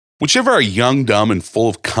Whichever are young, dumb, and full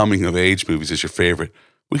of coming-of-age movies is your favorite,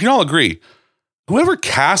 we can all agree, whoever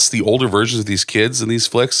casts the older versions of these kids in these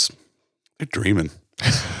flicks, they're dreaming.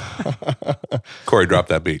 Corey, drop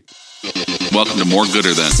that beat. Welcome to More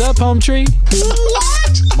Gooder Than. What's up, Home Tree?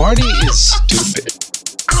 What? Marty is stupid.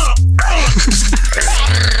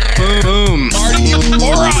 Boom. Marty, you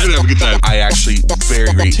moron. Have a good time. I actually very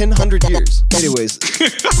agree. 1,000 years. Anyways. We're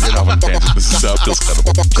getting off on tangents. This is feels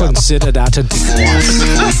cuttable. Consider that a divorce.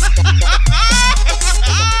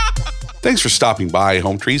 Thanks for stopping by,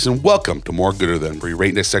 Home Trees, and welcome to More Gooder Than, where we rate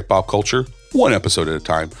and dissect pop culture one episode at a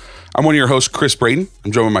time. I'm one of your hosts, Chris Braden.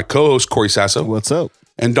 I'm joined by my co-host, Corey Sasso. What's up?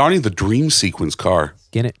 And Donnie the Dream Sequence car.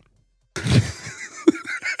 Get it?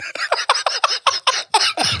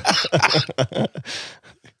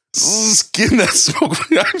 Skin that smoke.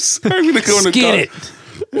 I'm sorry, I'm going to go in the car. Get it.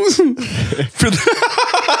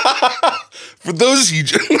 For those of you,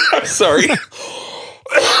 I'm sorry.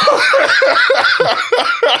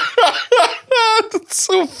 That's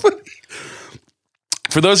so funny.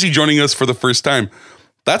 For those of you joining us for the first time,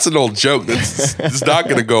 that's an old joke. It's not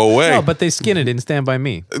going to go away. No, but they skin it in Stand By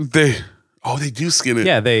Me. They do skin it.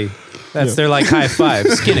 Yeah, that's their like high five.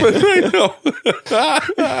 Skin it. I know.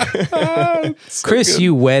 Chris,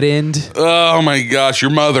 you wet end. Oh my gosh,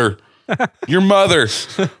 your mother. Your mother.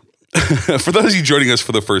 For those of you joining us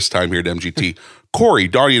for the first time here at MGT, Corey,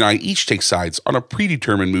 Donnie, and I each take sides on a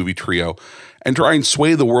predetermined movie trio and try and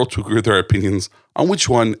sway the world to agree with our opinions on which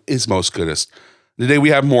one is most goodest. Today we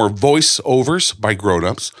have more voiceovers by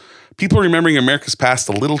grown-ups, people remembering America's past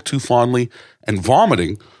a little too fondly, and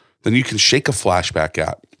vomiting than you can shake a flashback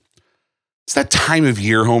at. It's that time of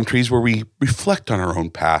year, Home Trees, where we reflect on our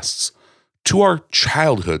own pasts, to our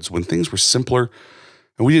childhoods when things were simpler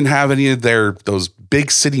and we didn't have any of those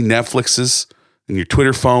big city Netflixes and your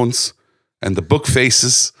Twitter phones and the book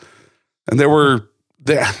faces. And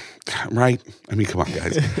right? I mean, come on,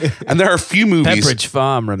 guys. And there are a few movies. Pepperidge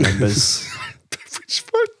Farm remembers.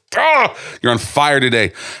 You're on fire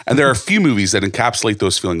today. And there are a few movies that encapsulate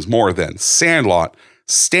those feelings more than Sandlot,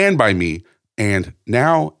 Stand By Me, and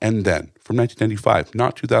Now and Then from 1995,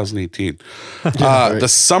 not 2018. Right. The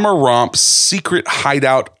summer romp, secret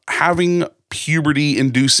hideout, having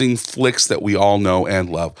puberty-inducing flicks that we all know and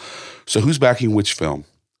love. So who's backing which film?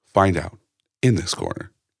 Find out in this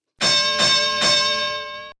corner.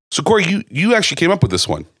 So Corey, you actually came up with this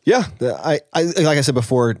one. Yeah, I like I said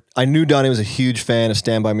before, I knew Donnie was a huge fan of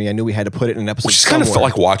Stand By Me. I knew we had to put it in an episode. Which kind of felt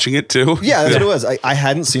like watching it too. Yeah, that's what it was. I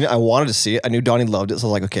hadn't seen it. I wanted to see it. I knew Donnie loved it. So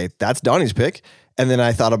I was like, okay, that's Donnie's pick. And then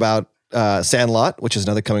I thought about Sandlot, which is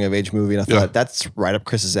another coming of age movie. And I thought that's right up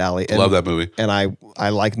Chris's alley. And, love that movie. And I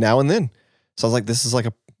like Now and Then. So I was like, this is like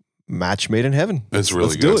a match made in heaven. It's really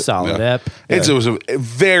Let's good. Do it. Solid ep. It was a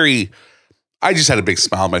very... I just had a big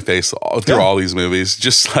smile on my face through all these movies.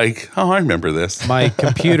 Just like, oh, I remember this. My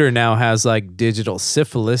computer now has like digital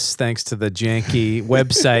syphilis thanks to the janky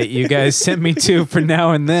website you guys sent me to for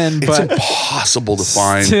Now and Then. It's But impossible to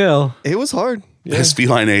find. still, It was hard. It has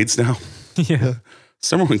feline AIDS now. yeah.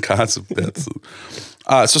 Summer when concept that's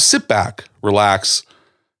so sit back, relax,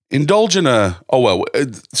 indulge in a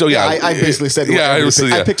I basically said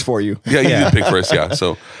I picked for you. Yeah, you did pick first, yeah.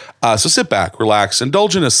 So sit back, relax,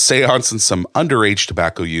 indulge in a seance and some underage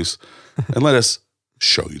tobacco use, and let us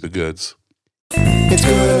show you the goods. It's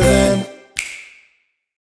good.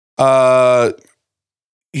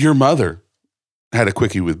 Your mother had a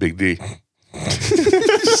quickie with Big D.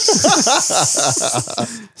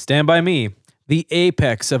 Stand By Me, the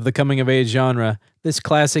apex of the coming-of-age genre. This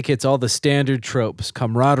classic hits all the standard tropes: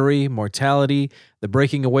 camaraderie, mortality, the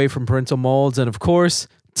breaking away from parental molds, and of course,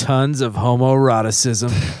 tons of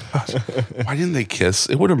homoeroticism. Why didn't they kiss?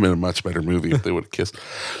 It would have been a much better movie if they would have kissed.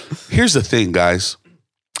 Here's the thing, guys.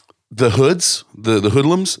 The hoods, the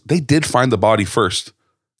hoodlums, they did find the body first.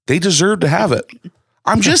 They deserved to have it.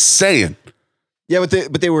 I'm just saying. Yeah,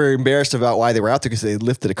 but they were embarrassed about why they were out there because they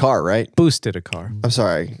lifted a car, right? Boosted a car. I'm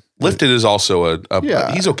sorry. Lifted is also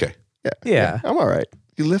Yeah. he's okay. Yeah. I'm all right.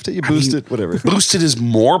 You lift it, you boost it, whatever. Boosted is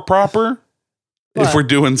more proper if we're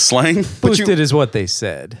doing slang. Boosted is what they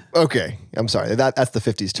said. Okay, I'm sorry. That's the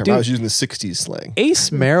 50s term. Dude, I was using the 60s slang.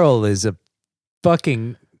 Ace Merrill is a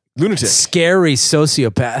fucking Lunatic. scary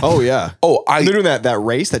sociopath. Oh, yeah. Oh, They're doing that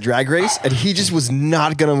drag race, and he just was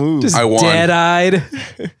not going to move. Just I won. dead-eyed.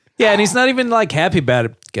 Yeah, and he's not even like happy about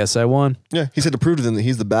it. Guess I won. Yeah, he said to prove to them that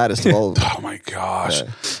he's the baddest of all of them. Oh my gosh.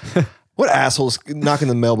 What assholes knocking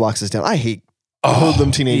the mailboxes down? I hate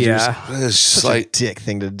hoodlum teenagers. Yeah. It's just Such a dick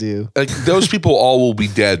thing to do. like those people all will be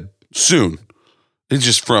dead soon. It's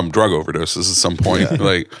just from drug overdoses at some point,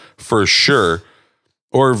 like for sure.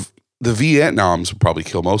 Or the Vietnams will probably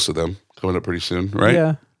kill most of them coming up pretty soon, right?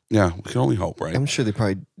 Yeah. Yeah, we can only hope, right? I'm sure they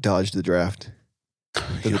probably dodged the draft.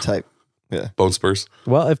 They're the type. Yeah. Bone Spurs.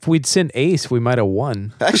 Well, if we'd sent Ace, we might have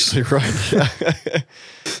won. Actually, right.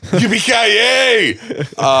 Yippee-ki-yay!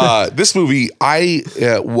 This movie, I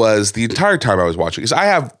was the entire time I was watching,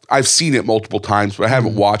 because I've seen it multiple times, but I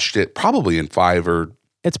haven't watched it probably in 5 or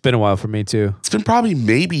It's been a while for me too. it's been probably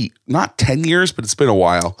maybe not 10 years, but it's been a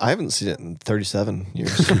while. I haven't seen it in 37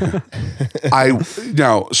 years.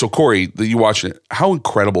 So Corey, you watching it, how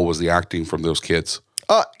incredible was the acting from those kids?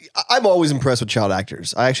 I'm always impressed with child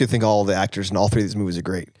actors. I actually think all the actors in all 3 of these movies are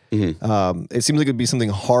great. It seems like it'd be something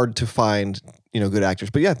hard to find, good actors.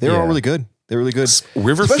 But yeah, they're all really good. They're really good.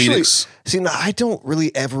 River Phoenix. See, I don't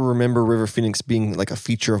really ever remember River Phoenix being like a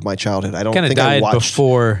feature of my childhood. I don't Kind of think I died watched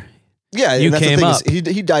before. Yeah, you and that's came the up.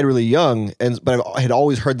 thing. He died really young, but I had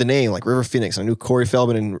always heard the name like River Phoenix. I knew Corey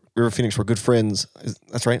Feldman and River Phoenix were good friends.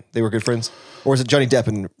 That's right, they were good friends. Or is it Johnny Depp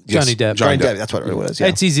and Johnny Depp. Johnny Depp? That's what it was. Yeah.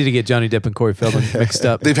 It's easy to get Johnny Depp and Corey Feldman mixed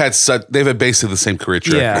up. They've had basically the same career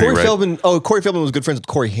trajectory, Yeah. Corey right? Feldman. Oh, Corey Feldman was good friends with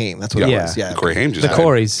Corey Haim. That's what it Yeah. was. Yeah, Corey Haim just The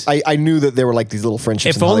Coreys. I knew that there were like these little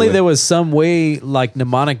friendships. If in only Hollywood. there was some way, like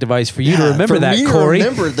mnemonic device for you to remember for that, me Corey. To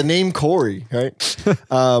remember the name Corey, right?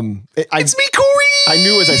 It's me, Corey. I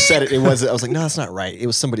knew as I said it, I was like, no, that's not right. It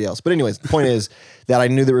was somebody else. But anyways, the point is that I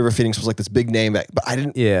knew that River Phoenix was like this big name, but I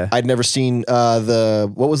didn't. Yeah. I'd never seen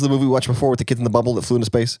what was the movie we watched before with the kids in the bubble that flew into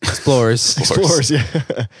space? Explorers. Explorers. Yeah.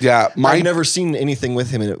 Yeah, I'd never seen anything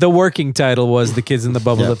with him in it. The working title was The Kids in the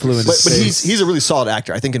Bubble That Flew into but Space. he's a really solid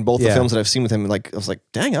actor. I think in both the Yeah. films that I've seen with him, like I was like,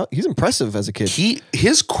 dang, he's impressive as a kid.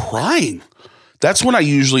 his crying. That's when I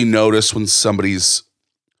usually notice when somebody's,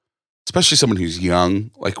 especially someone who's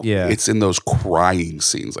young, like it's in those crying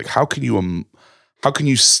scenes. Like how can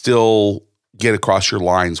you still get across your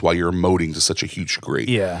lines while you're emoting to such a huge degree?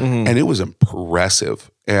 Yeah. Mm-hmm. And it was impressive.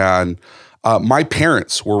 And my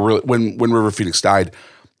parents were really, when River Phoenix died,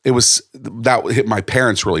 that hit my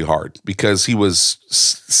parents really hard because he was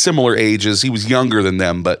similar ages. He was younger than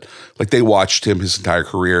them, but like they watched him his entire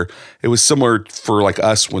career. It was similar for like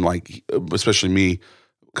us when like, especially me,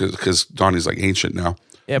 because Donnie's like ancient now.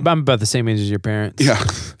 Yeah, but I'm about the same age as your parents. Yeah.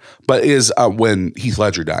 But when Heath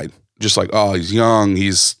Ledger died, just like, oh, he's young.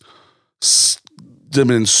 He's been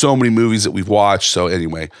in so many movies that we've watched. So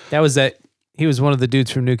anyway. He was one of the dudes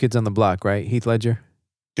from New Kids on the Block, right? Heath Ledger?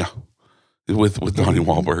 Yeah. With Donnie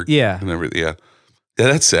Wahlberg. Yeah. And everything. Yeah. Yeah,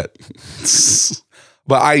 that's it.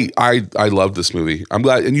 But I love this movie. I'm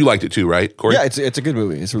glad, and you liked it too, right, Corey? Yeah, it's a good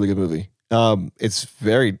movie. It's a really good movie. It's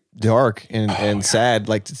very dark and sad.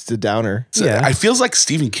 Like it's a downer. Yeah. I feels like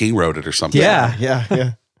Stephen King wrote it or something. Yeah.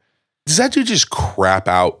 Does that dude just crap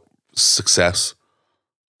out success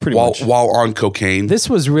Pretty much. while on cocaine? This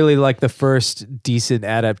was really like the first decent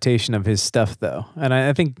adaptation of his stuff, though. And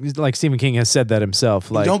I think like Stephen King has said that himself.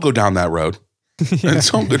 Like, Don't go down that road.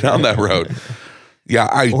 Don't go down that road. Yeah,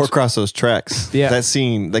 or across those tracks. Yeah. That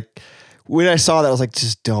scene, like when I saw that, I was like,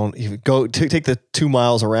 just don't even go take the 2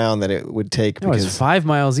 miles around that it would take. no, because it's 5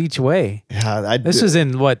 miles each way. yeah, This was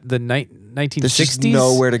in what, the 1960s? there's just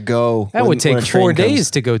nowhere to go. That when- would take when a train 4 comes.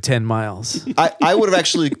 days to go 10 miles. I would have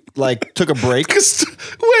actually like took a break.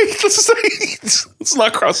 Wait, let's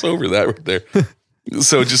not cross over that right there.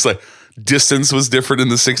 So just like distance was different in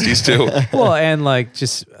the 60s too. Well, and like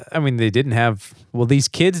these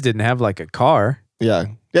kids didn't have like a car. Yeah.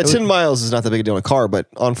 10 miles is not that big a deal in a car, but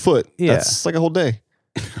on foot, Yeah. that's like a whole day.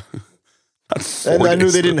 Not 4 And I knew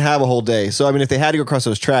days, they though. didn't have a whole day. So, I mean, if they had to go across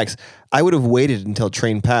those tracks, I would have waited until a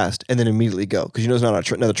train passed and then immediately go. Because there's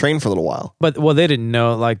not another train for a little while. But, they didn't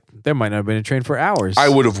know, like, there might not have been a train for hours. I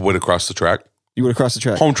would have went across the track. You would have crossed the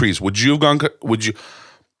track. Home trees. Would you have gone? Would you?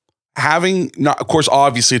 Having not, of course,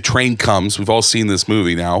 obviously a train comes. We've all seen this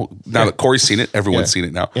movie now. Now that Corey's seen it, everyone's seen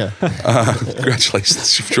it now. Yeah.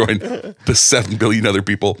 Congratulations, you've joined the 7 billion other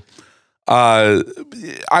people. I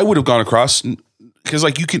would have gone across because,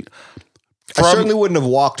 like, you can. I certainly wouldn't have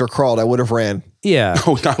walked or crawled. I would have ran. Yeah.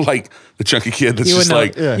 Oh, not like the chunky kid that's You just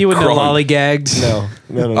wouldn't like you wouldn't have crawling. lollygagged.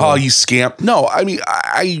 No. Oh, you scamp! No, I mean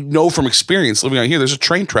I know from experience living out here. There's a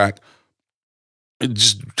train track,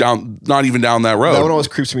 just down, not even down that road. That one always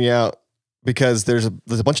creeps me out because there's a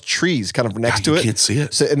bunch of trees kind of next to you it. can't see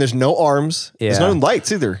it. So, and there's no arms. There's Yeah. no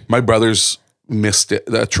lights either. My brother's missed it.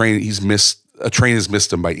 A train has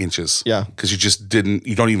missed him by inches. Yeah. because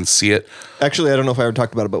you don't even see it. Actually, I don't know if I ever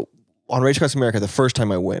talked about it, but on Rage Across America, the first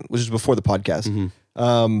time I went, which was before the podcast,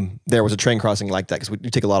 there was a train crossing like that because we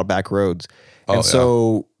take a lot of back roads. And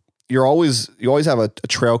so you always have a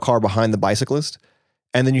trail car behind the bicyclist,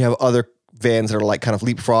 and then you have other vans that are like kind of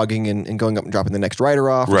leapfrogging and going up and dropping the next rider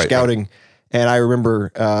off or Right, scouting. And I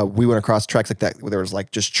remember we went across tracks like that where there was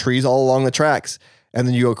like just trees all along the tracks. And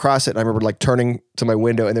then you go across it, and I remember like turning to my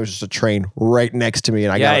window, and there was just a train right next to me,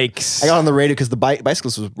 and I got on the radio because the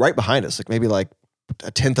bicyclist was right behind us, like maybe like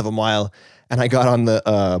a tenth of a mile, and I got on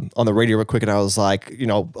the radio real quick, and I was like,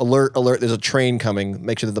 alert, there's a train coming.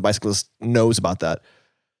 Make sure that the bicyclist knows about that.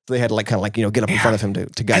 So they had to like kind of like get up in front of him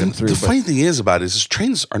to guide him through. The funny thing is about it is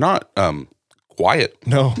trains are not quiet.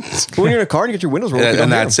 No, but when you're in a car and you get your windows rolled, and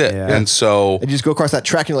that's it. Yeah. And so and you just go across that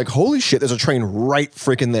track, and you're like, holy shit, there's a train right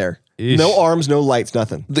freaking there. Eesh. No arms, no lights,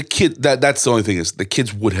 nothing. the kid that's the only thing is the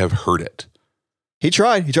kids would have heard it. He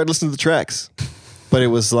tried to listen to the tracks, but it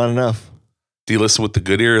was not enough. Do you listen with the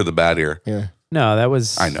good ear or the bad ear? Yeah. No, that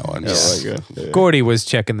was. I know. I'm just, Gordy was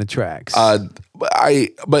checking the tracks.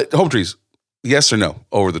 but Home Trees, yes or no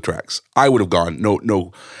over the tracks? I would have gone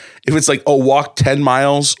no. If it's like walk 10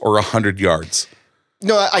 miles or 100 yards.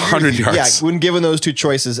 No, I agree 100 with you. yards. Yeah, when given those two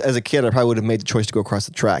choices as a kid, I probably would have made the choice to go across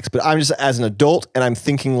the tracks. But I'm just as an adult, and I'm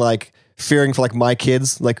thinking like fearing for like my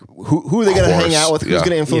kids, like who are they going to hang out with? Who's going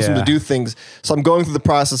to influence them to do things? So I'm going through the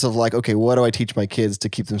process of like, okay, what do I teach my kids to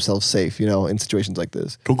keep themselves safe? In situations like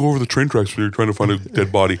this. Don't go over the train tracks when you're trying to find a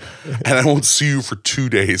dead body, and I won't see you for 2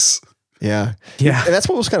 days. Yeah. Yeah. And that's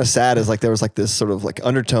what was kind of sad is like there was like this sort of like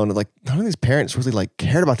undertone of like none of these parents really like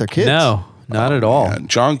cared about their kids. No, not at all. Yeah,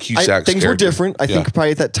 John Cusack. Things were different. I Yeah. think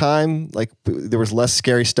probably at that time, like there was less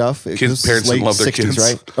scary stuff. Kids' parents didn't love their 60s, kids.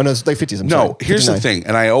 right? Oh no, it's late 50s. I'm No, sorry. here's the 59. thing,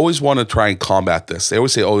 and I always want to try and combat this. They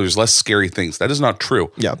always say, "Oh, there's less scary things." That is not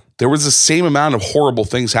true. Yeah. There was the same amount of horrible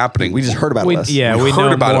things happening. We just heard about it We less. know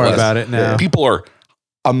heard more less. about it now. People are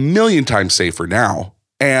a million times safer now.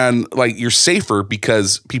 And like you're safer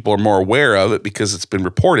because people are more aware of it because it's been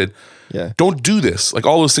reported. Yeah. Don't do this. Like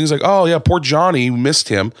all those things like, oh yeah, poor Johnny, we missed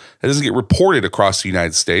him. It doesn't get reported across the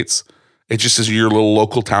United States. It just is your little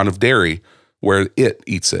local town of Derry where it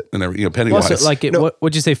eats it and Pennywise. Also, like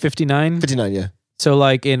what'd you say, 59? 59, yeah. So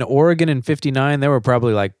like in Oregon in 59, there were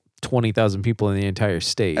probably like 20,000 people in the entire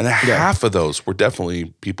state. and half of those were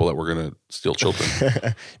definitely people that were going to steal children.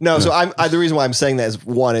 No, so I the reason why I'm saying that is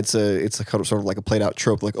one, it's a kind of sort of like a played out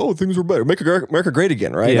trope, like things were better, make America great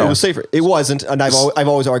again, right? Yeah. It was safer. It wasn't, and I've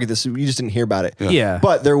always argued this. You just didn't hear about it. Yeah.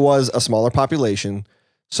 But there was a smaller population,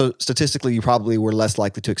 so statistically, you probably were less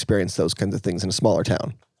likely to experience those kinds of things in a smaller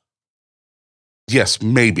town. Yes,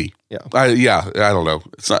 maybe. Yeah. I don't know.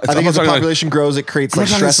 It's not. I think as the I'm not population grows, it creates I'm like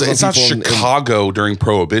not talking- stress. it's not Chicago during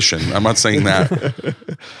Prohibition. I'm not saying that.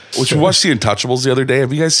 Which we watched The Untouchables the other day.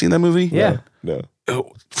 Have you guys seen that movie? Yeah. No.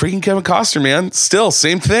 Oh, freaking Kevin Costner, man. Still,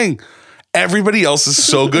 same thing. Everybody else is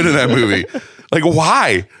so good in that movie. Like,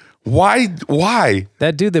 why? Why?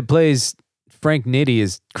 That dude that plays Frank Nitti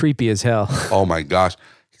is creepy as hell. Oh my gosh.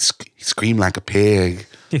 He screamed like a pig.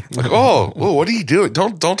 Like, oh, what are you doing?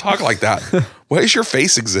 Don't talk like that. Why does your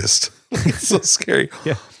face exist? It's so scary.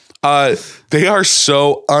 Yeah. They are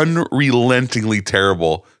so unrelentingly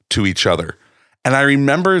terrible to each other. And I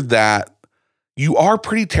remember that you are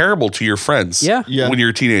pretty terrible to your friends Yeah. when you're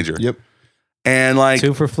a teenager. Yep. And like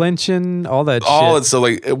Two for flinching, all that all shit. it's so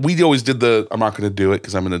like we always did I'm not going to do it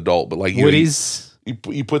because I'm an adult, but like Woody's.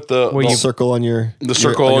 you put the Where you- Circle on your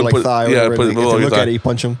circle on your and like put- thigh. Or yeah, whatever. put it If below you your look thigh. at it, you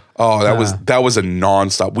punch them. Oh, that was a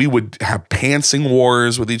nonstop. We would have pantsing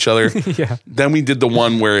wars with each other. Yeah. Then we did the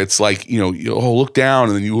one where it's like you look down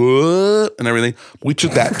and then you and everything. We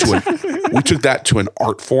took that to an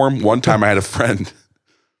art form. One time I had a friend.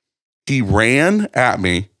 He ran at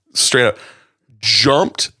me straight up,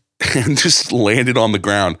 jumped and just landed on the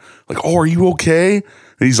ground. Like, oh, are you okay? And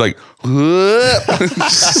he's like,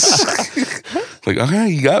 like, okay,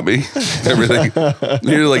 you got me. Everything. And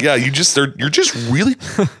you're like, yeah, you're just really.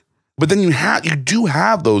 But then you do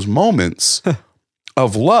have those moments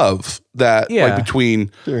of love that like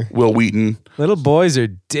between Will Wheaton. Little boys are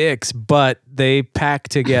dicks, but they pack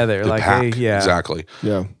together. Exactly.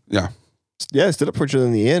 Yeah. Yeah. Yeah, it stood up for each other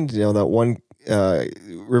in the end. That one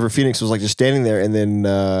River Phoenix was like just standing there, and then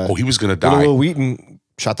He was gonna little die. Will Wheaton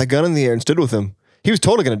shot that gun in the air and stood with him. He was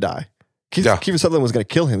totally going to die. Kiefer Sutherland was going to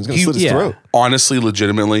kill him. He was going to slit his throat. Honestly,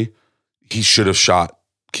 legitimately, he should have shot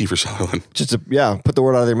Kiefer Sutherland. Just to put the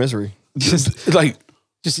world out of their misery. Just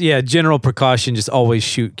general precaution. Just always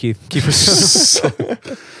shoot Kiefer Sutherland.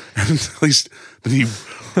 At least he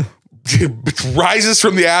rises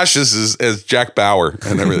from the ashes as Jack Bauer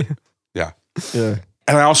and everything. Yeah. Yeah.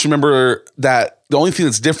 And I also remember that the only thing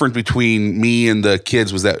that's different between me and the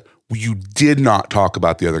kids was that you did not talk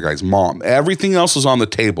about the other guy's mom. Everything else was on the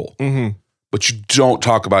table, but you don't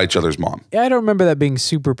talk about each other's mom. Yeah, I don't remember that being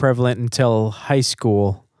super prevalent until high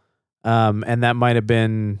school. And that might have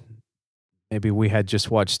been maybe we had just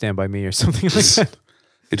watched Stand By Me or something like that.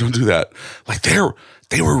 Hey, don't do that. Like they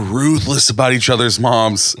were ruthless about each other's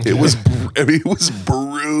moms. It was, it was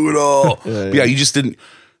brutal. Yeah, you just didn't.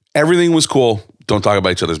 Everything was cool. Don't talk about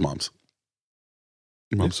each other's moms.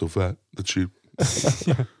 Your mom's so fat that she.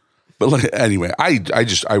 But like, anyway, I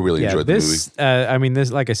really enjoyed the movie. I mean,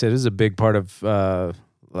 this, like I said, this is a big part of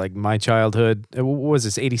like my childhood. What was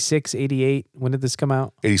this, 86, 88? When did this come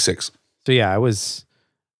out? 86. So yeah, I was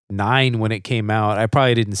 9 when it came out. I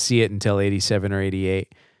probably didn't see it until 87 or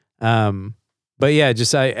 88. But yeah,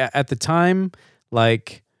 just at the time,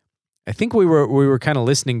 like, I think we were kind of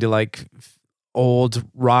listening to like old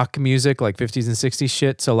rock music, like 50s and 60s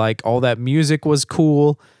shit. So like all that music was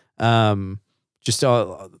cool. Just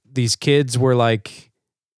these kids were like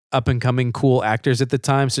up and coming cool actors at the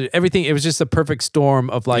time. So everything, it was just a perfect storm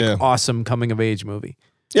of like awesome coming of age movie.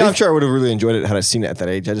 Yeah, I'm sure I would have really enjoyed it had I seen it at that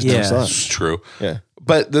age. I just never saw it. It's true. Yeah.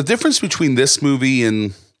 But the difference between this movie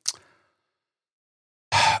and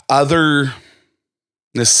other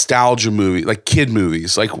nostalgia movie, like kid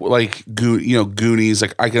movies, like Goonies.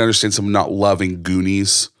 Like I can understand some not loving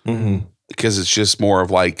Goonies because it's just more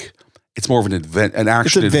of like it's more of an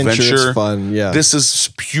action adventure. It's fun. Yeah, this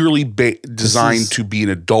is purely designed to be an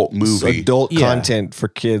adult movie, adult content for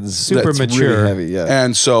kids, super mature, really heavy. Yeah,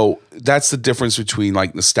 and so that's the difference between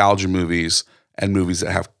like nostalgia movies and movies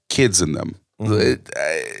that have kids in them.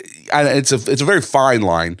 It's a very fine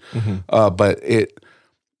line, but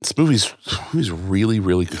this movie's really,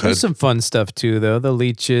 really good. There's some fun stuff too, though. The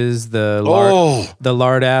leeches, the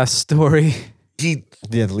lard ass story. The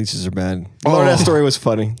leeches are bad. The lard ass story was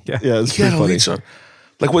funny. Yeah, it was pretty funny.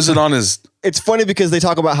 Like, was it on his? It's funny because they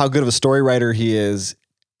talk about how good of a story writer he is,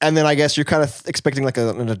 and then I guess you're kind of expecting like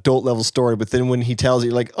an adult level story, but then when he tells you,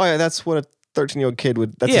 you're like, oh yeah, that's what a 13-year-old kid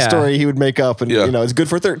would. That's a story he would make up, and it's good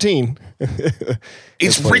for 13.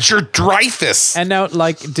 It's Richard Dreyfuss. And now,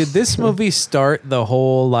 like, did this movie start the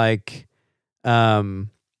whole like,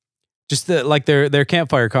 just the like their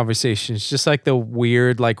campfire conversations, just like the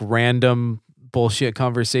weird like random bullshit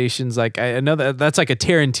conversations? Like I know that's like a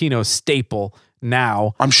Tarantino staple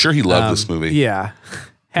now. I'm sure he loved this movie. Yeah.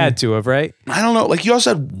 Had to have, right? I don't know. Like you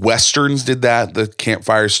also had Westerns did that, the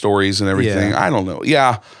campfire stories and everything. Yeah. I don't know.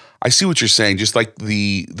 Yeah. I see what you're saying. Just like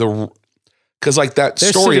because like that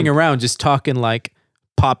They're story sitting around just talking like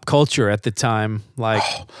pop culture at the time. Like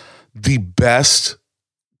the best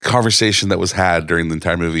conversation that was had during the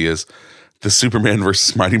entire movie is the Superman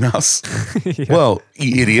versus Mighty Mouse. Well,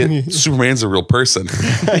 you idiot, Superman's a real person.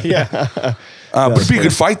 But it'd be a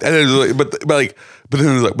good fight. And then, but then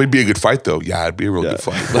it was like, it'd be a good fight though. Yeah, it'd be a real good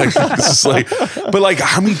fight. Like, it's just like, but like,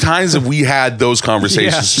 how many times have we had those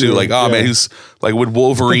conversations too? Like, oh man, who's like, would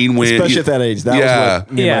Wolverine win? Especially at that age. That was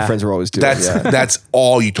what me and my friends were always doing. That's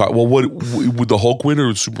all you talk. Well, would the Hulk win or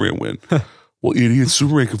would Superman win? Well, idiot,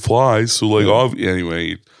 Superman can fly. So like,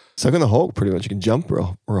 anyway. So can the Hulk pretty much. You can jump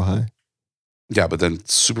real high. Yeah, but then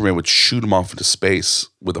Superman would shoot him off into space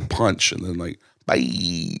with a punch and then like, bye.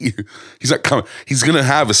 He's not coming. He's going to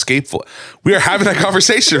have escape. We are having that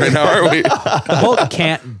conversation right now, aren't we? The Hulk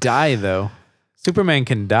can't die, though. Superman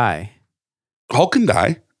can die. Hulk can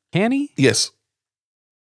die. Can he? Yes.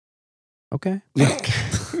 Okay.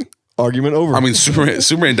 Argument over. I mean,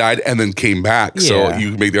 Superman died and then came back. So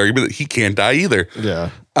you make the argument that he can't die either.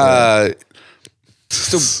 Yeah.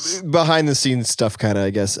 So behind the scenes stuff, kind of,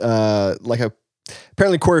 I guess.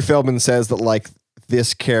 Apparently Corey Feldman says that like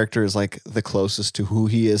this character is like the closest to who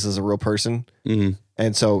he is as a real person. Mm-hmm.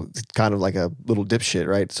 And so it's kind of like a little dipshit,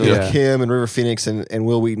 right? So like him and River Phoenix and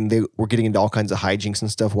Will Wheaton, they were getting into all kinds of hijinks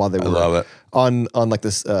and stuff while they were on like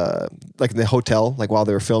this, like in the hotel, like while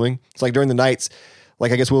they were filming. It's like during the nights,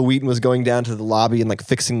 like I guess Will Wheaton was going down to the lobby and like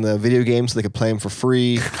fixing the video games so they could play them for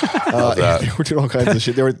free. They were doing all kinds of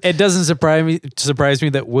shit. It doesn't surprise me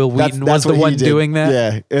that Will Wheaton was the one doing that.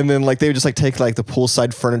 Yeah, and then like they would just like take like the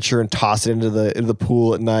poolside furniture and toss it into the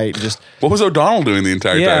pool at night. And just what was O'Donnell doing the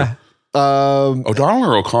entire time? O'Donnell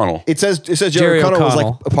or O'Connell? It says Jerry O'Connell was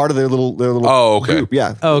like a part of their little group.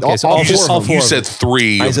 Yeah. Oh, okay. So all four. You said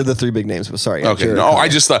three. I said the three big names, but sorry. Okay. No, I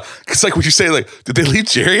just thought because like what you say, like, did they leave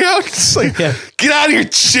Jerry out? It's like, get out of here,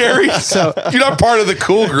 Jerry. So you're not part of the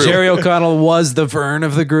cool group. Jerry O'Connell was the Vern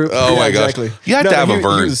of the group. Oh my gosh. Exactly. You had to have a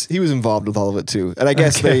Vern. He was involved with all of it too, and I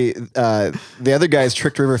guess the other guys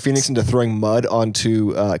tricked River Phoenix into throwing mud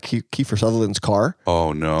onto Kiefer Sutherland's car.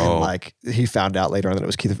 Oh no! And like he found out later on that it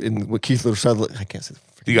was Kiefer Sutherland. I can't say.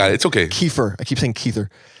 You got it. It's okay. Kiefer. I keep saying Kiefer.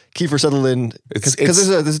 Kiefer Sutherland. Because there's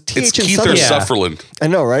a TH it's in Kiefer Sutherland. I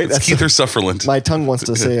know, right? It's Kiefer Sutherland. My tongue wants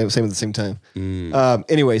to say the same at the same time.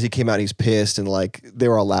 Anyways, he came out and he's pissed and like they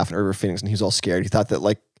were all laughing at River Phoenix and he was all scared. He thought that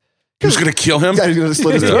like He was going to kill him. Yeah, he's gonna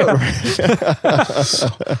slit his throat.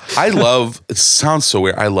 I love, it sounds so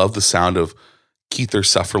weird. I love the sound of Keith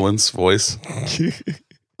Sutherland's voice.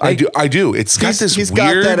 I do. It's got this He's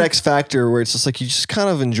weird. got that X factor where it's just like you just kind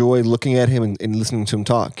of enjoy looking at him and listening to him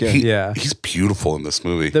talk. Yeah. He's beautiful in this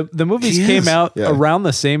movie. The movies came out around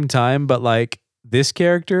the same time, but like this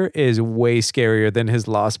character is way scarier than his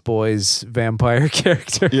Lost Boys vampire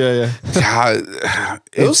character. Yeah. That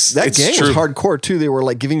gang was hardcore too. They were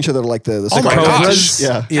like giving each other like the oh my gosh.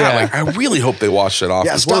 Yeah. Like, I really hope they washed it off.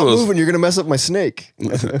 Yeah, stop moving. You're going to mess up my snake.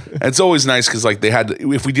 It's always nice because like they had,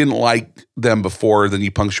 if we didn't like them before, then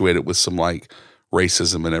you punctuate it with some like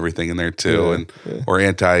racism and everything in there too, or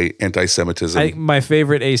anti-Semitism. My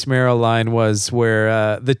favorite Ace Merrill line was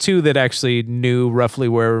where the two that actually knew roughly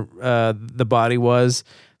where the body was,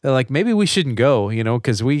 they're like, maybe we shouldn't go,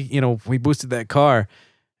 because we boosted that car.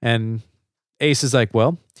 And Ace is like,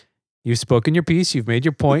 well, you've spoken your piece, you've made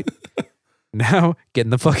your point. Now get in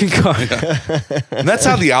the fucking car. Yeah. And that's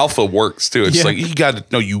how the alpha works too. It's like, you got to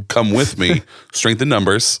know, you come with me, strength in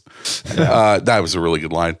numbers. That was a really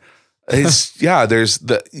good line. There's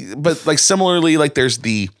but like similarly, like there's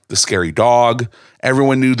the scary dog.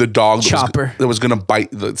 Everyone knew the dog Chopper that was going to bite.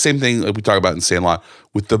 The same thing like we talk about in Sandlot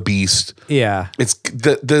with the Beast. Yeah, it's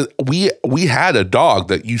we had a dog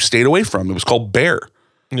that you stayed away from. It was called Bear.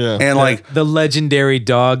 Yeah, and like the legendary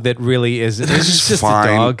dog that really isn't. It's just fine.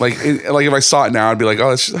 a dog. Like if I saw it now, I'd be like,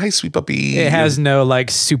 oh, it's just, hi, sweet puppy. It has no like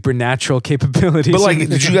supernatural capabilities. But like,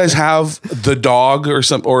 did you guys have the dog or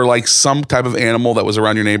some type of animal that was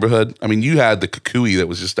around your neighborhood? I mean, you had the kukui that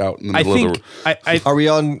was just out in the middle of the. Are we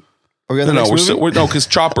on the next movie? No, because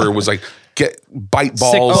Chopper was like bite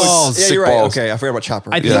balls. Yeah, you're right. Okay, I forgot about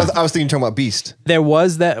Chopper. I was thinking talking about Beast. There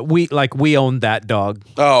was that we owned that dog.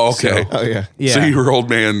 Oh, okay. So, yeah. So your old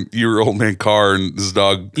man Carr and this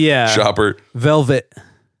dog Chopper. Velvet.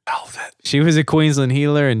 She was a Queensland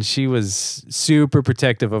healer and she was super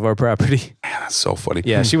protective of our property. Man, that's so funny.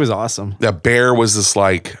 Yeah, she was awesome. That Bear was this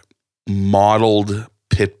like modeled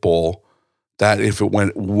pit bull that if it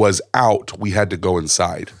was out, we had to go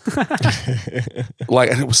inside.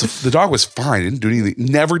 Like, and it was the dog was fine, didn't do anything,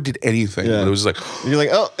 never did anything. Yeah. But it was like, you're like,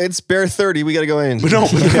 oh, it's Bear 30, we got to go in. But no,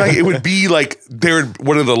 like, it would be like they're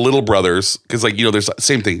one of the little brothers because like there's the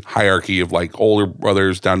same thing hierarchy of like older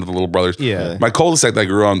brothers down to the little brothers. Yeah, my cul-de-sac that I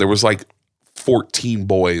grew on, there was like 14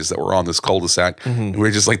 boys that were on this cul-de-sac. And we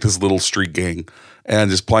were just like this little street gang.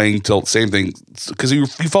 And just playing till same thing because you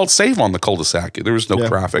felt safe on the cul-de-sac. There was no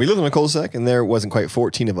traffic. We lived in a cul-de-sac, and there wasn't quite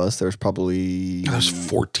 14 of us. There was probably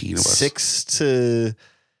 14 of us, 6 to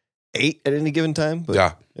 8 at any given time. But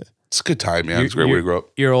yeah. It's a good time, man. It's a great way to grow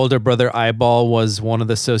up. Your older brother Eyeball was one of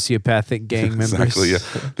the sociopathic gang members. Exactly. Yeah,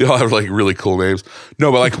 they all have like really cool names.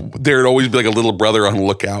 No, but like there'd always be like a little brother on the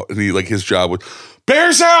lookout, and he like his job was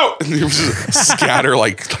Bears out, and he was just scatter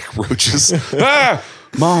like roaches.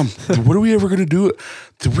 Mom, what are we ever gonna do?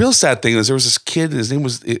 The real sad thing is there was this kid. His name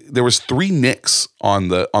was. There was 3 Nicks on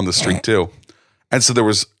the street too, and so there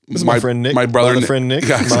was my friend Nick, my brother, my friend Nick,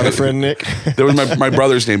 my friend Nick. There was my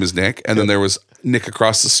brother's name is Nick, and then there was Nick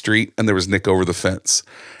across the street, and there was Nick over the fence,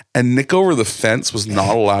 and Nick over the fence was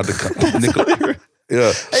not allowed to come.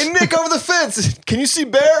 Yeah. Hey, Nick over the fence. Can you see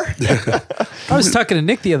Bear? I was talking to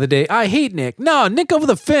Nick the other day. I hate Nick. No, Nick over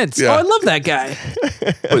the fence. Yeah. Oh, I love that guy.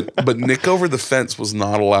 But Nick over the fence was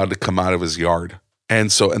not allowed to come out of his yard. And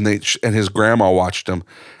so, and his grandma watched him,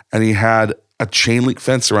 and he had a chain link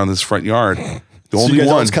fence around his front yard. The only you guys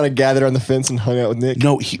one. always kind of gathered on the fence and hung out with Nick.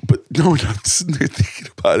 No, I'm sitting there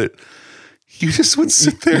thinking about it. You just would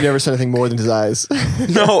sit there. You never said anything more than his eyes.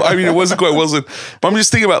 No, I mean, it wasn't. But I'm just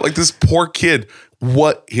thinking about like this poor kid.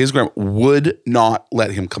 What his grandma would not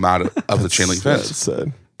let him come out of the chain link fence. That's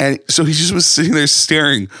sad. And so he just was sitting there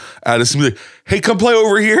staring at us and be like, hey, come play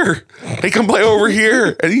over here. Hey, come play over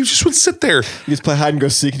here. And he just would sit there. You just play hide and go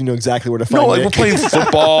seek and you know exactly where to find No, like Nick. we're playing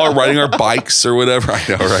football or riding our bikes or whatever. I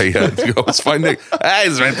know, right? Yeah. You always find Nick. Ah,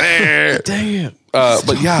 he's right there. Dang it.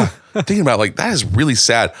 But yeah, thinking about it, like that is really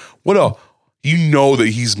sad. You know that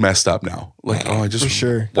he's messed up now. Like, I just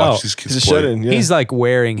watch these kids he's a play. shut-in, yeah. He's like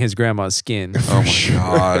wearing his grandma's skin. Oh my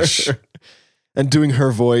gosh. And doing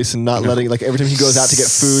her voice and not letting, like every time he goes out to get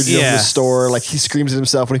food from the store, like he screams at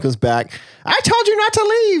himself when he comes back, I told you not to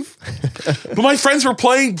leave. But my friends were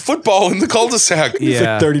playing football in the cul-de-sac. He's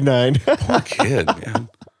like 39. Poor kid, man.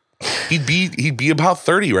 He'd be about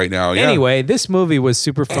 30 right now. Yeah. Anyway, this movie was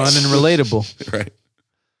super fun and relatable. Right.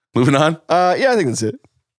 Moving on. Yeah, I think that's it.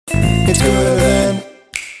 It's good.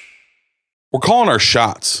 We're calling our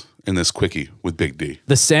shots in this quickie with Big D.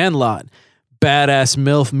 The Sandlot. Badass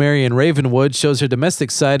MILF Marion Ravenwood shows her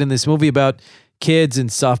domestic side in this movie about kids and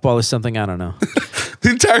softball or something. I don't know. The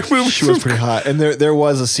entire movie. She was pretty hot. And there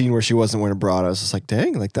was a scene where she wasn't wearing a bra. And I was just like,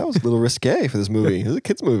 dang, like that was a little risque for this movie. It was a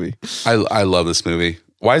kid's movie. I love this movie.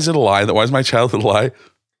 Why is it a lie? Why is my childhood a lie?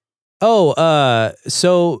 Oh,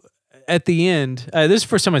 so at the end, this is the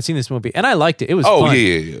first time I'd seen this movie, and I liked it. It was fun.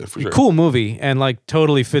 Yeah, for sure. Cool movie, and like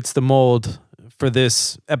totally fits the mold for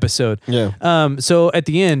this episode. Yeah. So at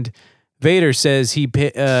the end, Vader says he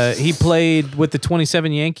played with the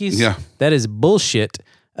 27 Yankees. Yeah. That is bullshit.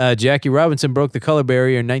 Jackie Robinson broke the color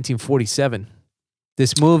barrier in 1947.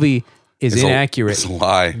 This movie is inaccurate. It's a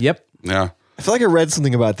lie. Yep. Yeah. I feel like I read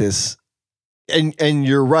something about this, and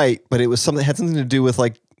you're right, but it was something that had something to do with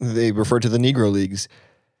like they referred to the Negro Leagues,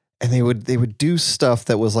 and they would do stuff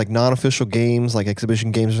that was like non-official games, like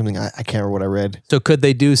exhibition games or something. I can't remember what I read. So could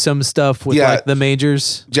they do some stuff with like the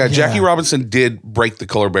majors? Yeah, Jackie Robinson did break the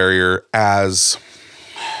color barrier as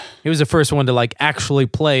He was the first one to like actually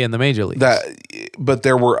play in the major leagues. but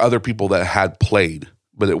there were other people that had played,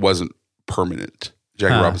 but it wasn't permanent.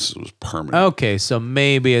 Jackie Robinson was permanent. Okay, so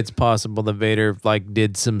maybe it's possible that Vader like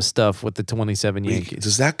did some stuff with the 27 Yankees.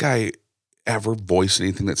 Does that guy ever voice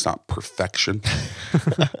anything that's not perfection?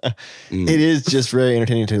 It is just very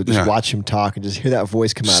entertaining to just watch him talk and just hear that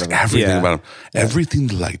voice come out of him. Everything about him. Everything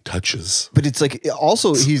the light touches. But it's like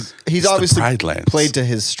also he's obviously Pride Lands. played to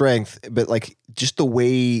his strength, but like just the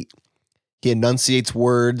way he enunciates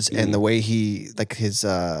words and the way he like his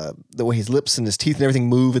the way his lips and his teeth and everything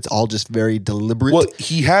move, it's all just very deliberate. Well,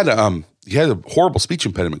 he had a horrible speech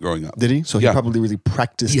impediment growing up. Did he? So he probably really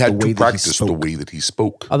practiced He had the way to practice that he spoke. the way that he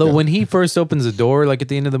spoke. Although when he first opens the door, like at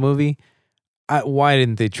the end of the movie, why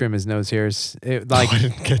didn't they trim his nose hairs? Like, I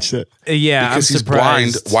didn't catch that. yeah, Because I'm he's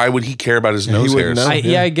blind. surprised. Why would he care about his he nose wouldn't hairs?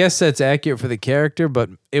 know. I guess that's accurate for the character, but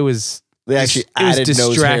it was. They actually it was added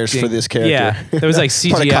nose hairs distracting. for this character. Yeah, there was like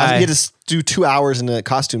Part of CGI. he had to do 2 hours in a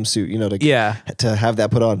costume suit, to have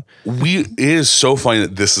that put on. It is so funny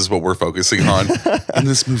that this is what we're focusing on in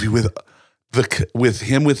this movie with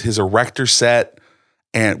him with his erector set,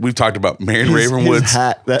 and we've talked about Marion Ravenwood's his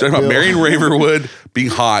hat, that talking about bill. Marion Ravenwood being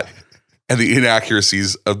hot and the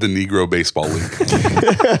inaccuracies of the Negro Baseball League.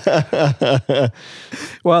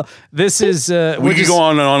 Well, this is We could go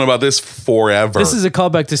on and on about this forever. This is a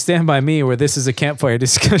callback to Stand By Me, where this is a campfire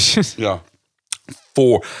discussion. yeah.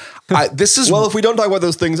 This is Well, if we don't talk about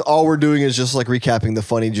those things, all we're doing is just like recapping the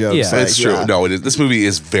funny jokes. Yeah. Like, it's true. No, it is. This movie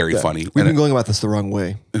is very funny. We've And been going about this the wrong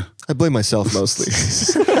way. I blame myself mostly.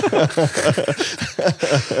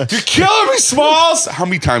 You're killing me, Smalls. How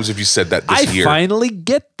many times have you said that this I year? finally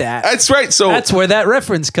get that. That's right. So That's where that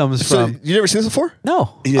reference comes So from. you never seen this before?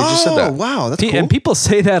 No. yeah, just said that. Wow, that's cool. And people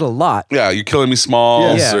say that a lot. Yeah, you're killing me,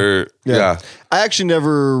 Smalls. Yeah. Or yeah. I actually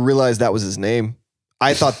never realized that was his name.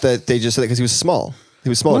 I thought that they just said it because he was small. He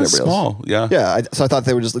was smaller Well, than everybody else. small. Yeah. Yeah, so I thought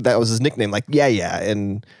they were just that was his nickname, like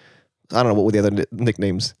and I don't know what were the other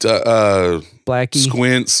nicknames. Blackie.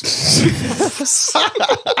 Squints.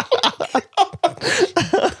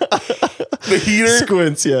 The heater.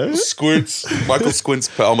 Squints, yeah. Squints. Michael Squints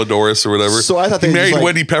Palmadoris or whatever. So I thought they he were married just like-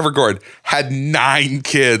 Wendy Peppercorn, had 9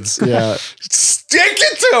 kids. Yeah. Stick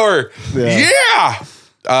it to her. Yeah.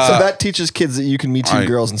 So that teaches kids that you can meet two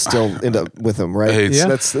girls and still end up with them, right? It's- Yeah.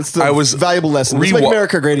 That's the I was valuable lesson. Let's make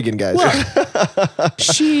America great again, guys.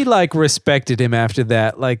 She like respected him after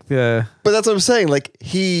that. Like the But that's what I'm saying. Like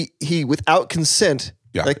he without consent,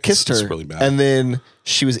 Yeah, like kissed it's her, really bad. and then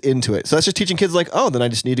she was into it. So that's just teaching kids like, oh, then I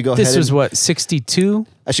just need to go this ahead. was and, what 62.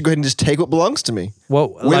 I should go ahead and just take what belongs to me.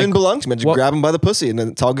 What Women like, belong to me. I just what- grab them by the pussy, and then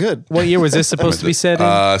it's all good. What year was this supposed to be set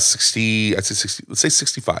in? 60. I'd say 60. Let's say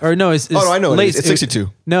 65. Or no, it's Oh no, I know. late. It's 62.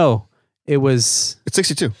 No, it was. It's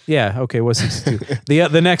 62. Yeah, okay, it was 62.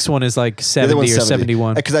 The next one is like The other 70 or one's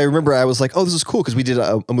 71. Because I remember I was like, oh, this is cool because we did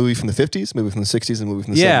a movie from the 50s, a movie from the 60s, and a movie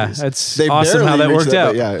from the Yeah, 70s. that's They awesome how barely that reached worked out.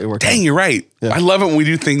 but yeah, it worked Dang, out. you're right. I love it when we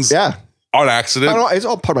do things Yeah. on I accident. don't know. It's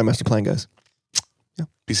all part of my master plan, guys.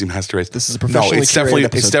 PC has to raise. This is a professionally No, it's definitely curated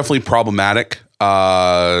episode. it's definitely problematic.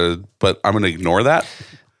 But I'm going to ignore that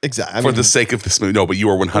Exactly. for the sake of this movie. No, but you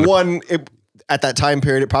are 100. At that time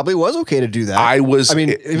period, it probably was okay to do that. I was. I mean,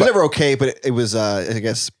 it was never okay, but it was, I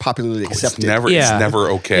guess, popularly It's accepted. never. Yeah. It's never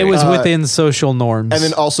okay. It was within social norms. And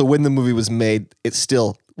then also, when the movie was made, it's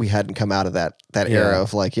still we hadn't come out of that era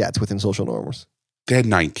of like, it's within social norms. They had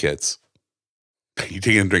 9 kids. You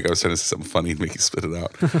taking a drink? I was trying to say something funny to make you spit it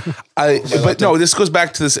out. But no, this goes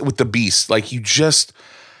back to this with the Beast. Like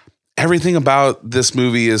everything about this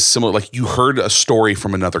movie is similar. Like you heard a story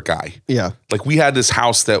from another guy. Yeah, Like we had this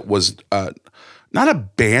house that was not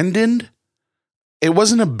abandoned. It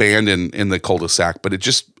wasn't abandoned in the cul-de-sac, but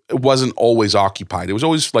it wasn't always occupied. It was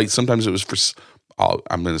always like sometimes it was for.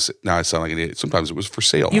 I'm gonna say now I sound like an idiot. Sometimes it was for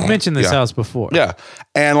sale. You've mentioned this Yeah. house before. Yeah,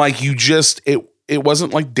 and like it it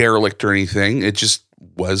wasn't like derelict or anything. It just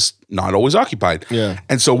was not always occupied. Yeah.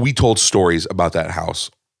 And so we told stories about that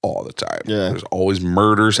house all the time. Yeah. There's always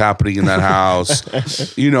murders happening in that house,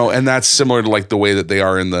 and that's similar to like the way that they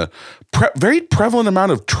are in the very prevalent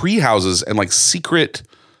amount of tree houses and like secret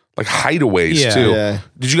like hideaways too. Yeah.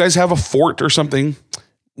 Did you guys have a fort or something?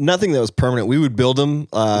 Nothing that was permanent. We would build them.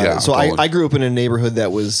 So I grew up in a neighborhood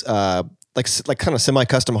that was like kind of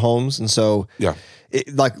semi-custom homes, and so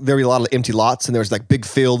like there were a lot of empty lots, and there was like big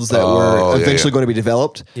fields that were eventually going to be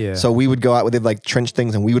developed. Yeah. So we would go out with like trench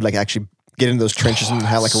things, and we would like actually get into those trenches and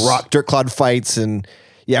have like dirt clod fights, and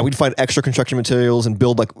we'd find extra construction materials and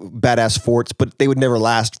build like badass forts, but they would never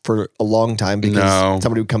last for a long time because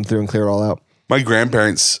somebody would come through and clear it all out. My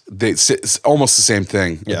grandparents, it's almost the same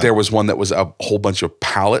thing. Yeah. There was one that was a whole bunch of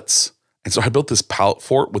pallets. And so I built this pallet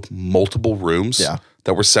fort with multiple rooms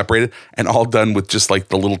that were separated and all done with just like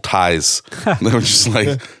the little ties. They were just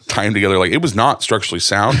like tying together. Like it was not structurally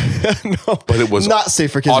sound, but it was not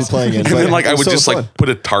safe for kids to be playing in. And then like I would so just fun. like put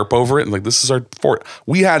a tarp over it and like, this is our fort.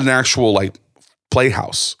 We had an actual like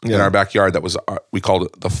playhouse in our backyard that was, we called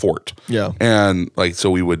it the fort. Yeah. And like, so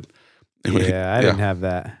we would. Yeah, I didn't have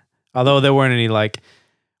that. Although there weren't any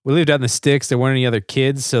we lived out in the sticks. There weren't any other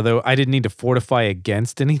kids, so I didn't need to fortify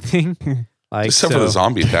against anything. Except for the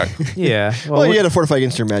zombie attack. Yeah. Well, you had to fortify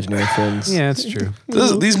against your imaginary friends. Yeah, that's true.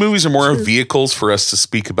 These movies are more vehicles for us to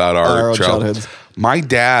speak about our childhoods. My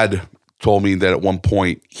dad told me that at one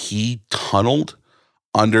point he tunneled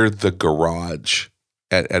under the garage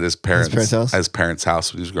at his parents'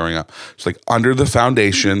 house when he was growing up. It's like under the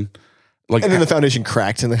foundation. Like, and then the foundation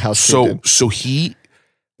cracked and the house So he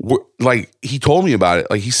told me about it.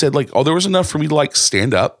 Like he said, like, oh, there was enough for me to like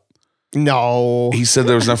stand up. No. He said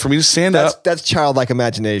there was enough for me to stand up. That's childlike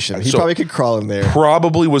imagination. He probably could crawl in there.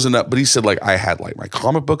 Probably was enough, but he said like I had like my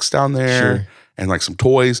comic books down there and like some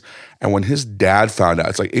toys. And when his dad found out,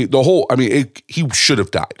 it's like he should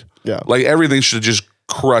have died. Yeah. Like everything should have just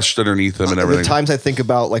crushed underneath him and everything. The times I think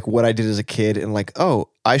about like what I did as a kid and like, oh,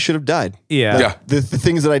 I should have died. Yeah. Like, the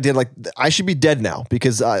things that I did, like I should be dead now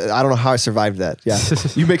because I don't know how I survived that. Yeah.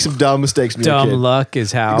 You make some dumb mistakes when you're a kid. Dumb luck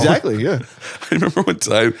is how. Exactly. Yeah. I remember one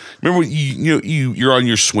time. Remember when you're on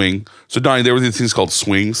your swing. So Donnie, there were these things called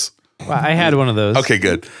swings. Well, I had one of those. Okay,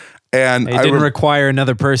 good. And it didn't require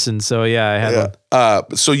another person, so yeah, I had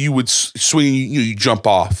one. So you would swing, you jump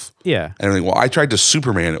off. Yeah. And everything. Well, I tried to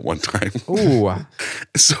Superman at one time. Ooh.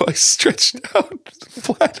 So I stretched out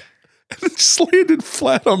flat and then just landed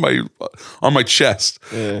flat on my chest.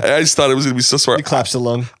 Yeah. I just thought it was going to be so smart. You collapsed a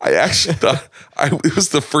lung. I actually thought it was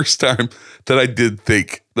the first time that I did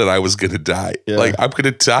think that I was going to die. Yeah. Like I'm going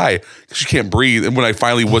to die because you can't breathe. And when I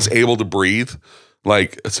finally was able to breathe,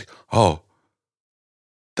 like it's like, oh,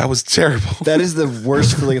 that was terrible. That is the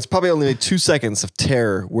worst feeling. It's probably only like 2 seconds of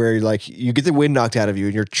terror where like you get the wind knocked out of you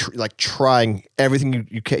and you're like trying everything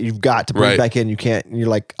you've got to breathe back in. You can't. And you're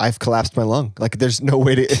like, I've collapsed my lung. Like there's no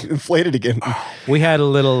way to inflate it again. We had a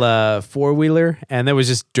little four-wheeler and there was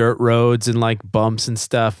just dirt roads and like bumps and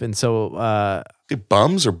stuff. And so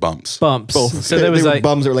bums or bumps? Bumps. Both. So there was like like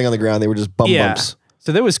bums that were laying on the ground. They were just bumps.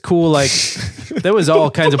 So there was cool like there was all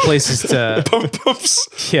kinds of places to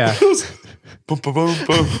bumps. Yeah.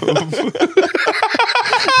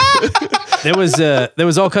 There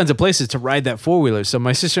was all kinds of places to ride that four-wheeler. So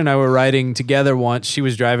my sister and I were riding together once. She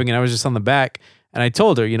was driving and I was just on the back. And I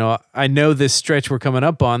told her, I know this stretch we're coming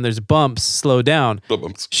up on. There's bumps. Slow down.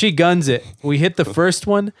 Bumps. She guns it. We hit the first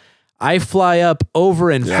one. I fly up over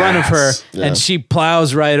in front of her and she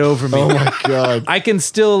plows right over me. Oh my God. I can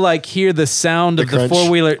still like hear the sound of the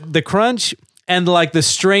four-wheeler, the crunch. And like the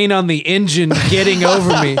strain on the engine getting over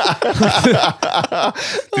me.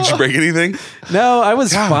 Did you break anything? No, I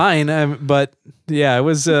was fine. But yeah, it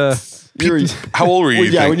was. How old were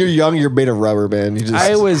you? When you're young, you're made of rubber, man.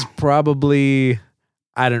 I was probably,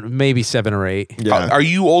 I don't know, maybe 7 or 8. Yeah. Are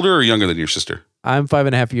you older or younger than your sister? I'm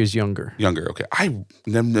 5.5 years younger. Younger, okay. I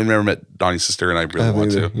never met Donnie's sister, and I really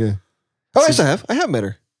want to. Yeah. Oh, yes, I have. I have met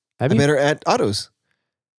her. I met her at Otto's.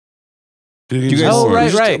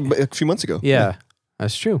 Right. A few months ago. Yeah,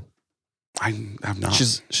 that's true. I have not.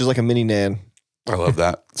 She's like a mini Nan. I love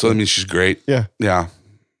that. So that means she's great. Yeah. Yeah.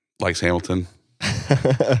 Likes Hamilton.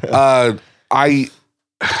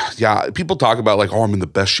 People talk about like, oh, I'm in the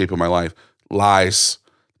best shape of my life. Lies.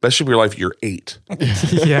 Best shape of your life, you're 8.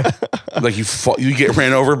 Yeah. Like you get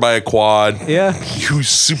ran over by a quad. Yeah. You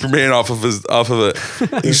Superman off of a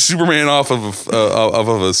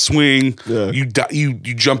swing. Yeah. You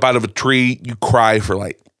jump out of a tree. You cry for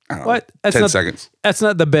like I don't know, What? That's 10 not- seconds. That's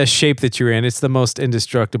not the best shape that you're in. It's the most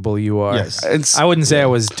indestructible you are. Yes. It's, I wouldn't say I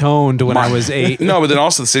was toned when I was 8. no, but then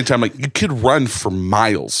also at the same time, like you could run for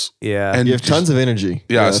miles. Yeah. And You have tons of energy.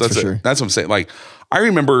 Yeah, so that's for sure. That's what I'm saying. Like I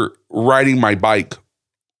remember riding my bike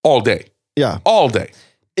all day. Yeah. All day.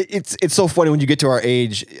 It's so funny when you get to our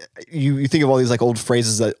age, you think of all these like old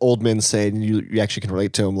phrases that old men say, and you actually can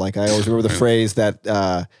relate to them. Like I always remember the phrase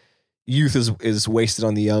that youth is wasted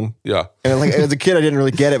on the young. Yeah. And like as a kid, I didn't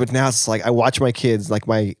really get it, but now it's like I watch my kids, like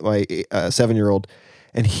my 7-year-old,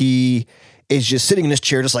 and he is just sitting in his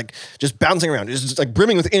chair, just bouncing around, just like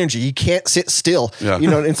brimming with energy. He can't sit still. Yeah. You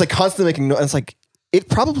know, and it's like constantly making noise. It's like it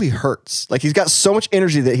probably hurts. Like he's got so much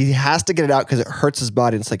energy that he has to get it out because it hurts his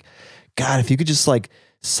body. And it's like, God, if you could just like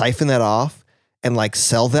siphon that off and like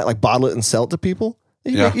sell that, like bottle it and sell it to people,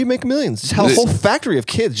 you make millions. Just have a whole factory of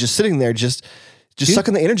kids just sitting there, just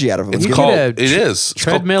sucking the energy out of them. It's You called, get a it is. It's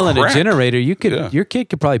treadmill called and a crack. generator. You could Yeah. your kid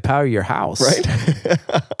could probably power your house. right?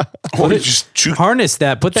 Or just chew Harness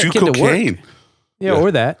that. Put that kid to work. cocaine. Yeah,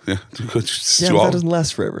 or that. Yeah. Just Yeah, do but all- that doesn't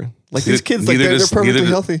last forever. Like these kids, like neither they're does- perfectly neither does-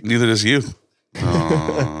 healthy. Neither does you.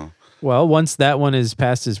 Well, once that one is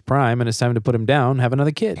past his prime and it's time to put him down, have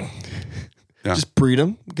another kid. Yeah. Just breed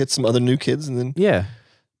them, get some other new kids, and then Yeah.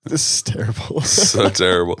 this is terrible. So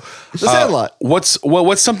terrible. The Sandlot.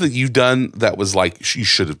 What's something you've done that was like you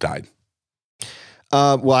should have died?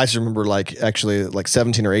 Well, I just remember like actually like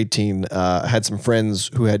 17 or 18, I had some friends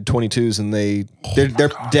who had 22s and their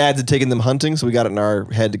dads had taken them hunting. So we got it in our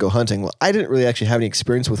head to go hunting. Well, I didn't really actually have any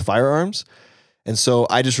experience with firearms. And so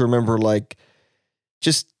I just remember like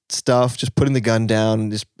just putting the gun down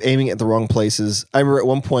and just aiming at the wrong places. I remember at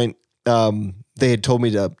one point, they had told me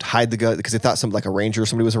to hide the gun because they thought something like a ranger or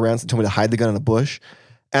somebody was around. So they told me to hide the gun in a bush.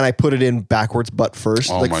 And I put it in backwards, butt first,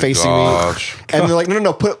 Oh like my facing gosh. me. And they're like,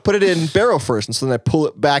 no, put it in barrel first. And so then I pull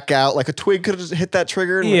it back out, like a twig could have just hit that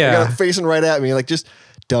trigger, and I got it facing right at me, like just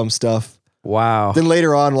dumb stuff. Wow. Then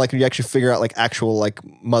later on, like when you actually figure out like actual like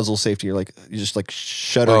muzzle safety, you're just like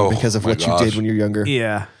shuddering Oh because of my what you gosh. did when you're younger.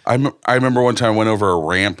 Yeah. I remember one time I went over a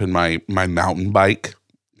ramp in my mountain bike.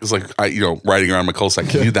 It was like riding around my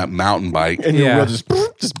cul-de-sac. You do that mountain bike. And your Yeah. wheel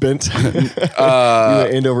just bent. You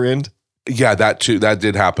went end over end. Yeah, that too. That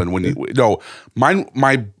did happen when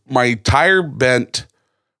my tire bent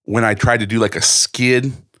when I tried to do like a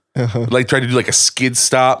skid, like tried to do like a skid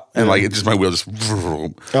stop, and like it just my wheel just.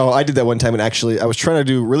 Oh, I did that one time, and actually, I was trying to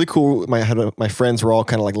do really cool. My friends were all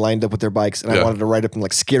kind of like lined up with their bikes, and I Yeah. wanted to ride up and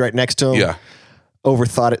like skid right next to them. Yeah,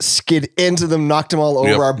 Overthought it, skid into them, knocked them all over.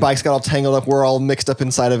 Yep. Our bikes got all tangled up. We're all mixed up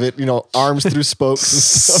inside of it. Arms through spokes. And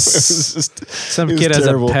stuff. It was just Some it was kid has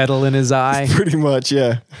terrible. a pedal in his eye. Pretty much,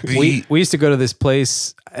 yeah. We used to go to this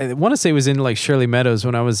place. I want to say it was in like Shirley Meadows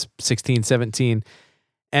when I was 16, 17.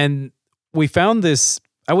 And we found this,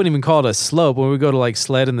 I wouldn't even call it a slope. When we go to like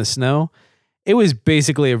sled in the snow, it was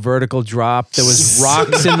basically a vertical drop. There was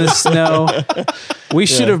rocks in the snow. We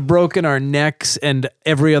should have broken our necks and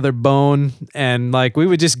every other bone. And like we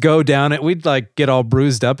would just go down it. We'd like get all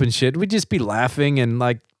bruised up and shit. We'd just be laughing and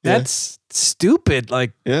like, that's stupid.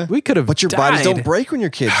 Like we could have But your bodies don't break when you're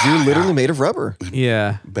kids. You're literally made of rubber.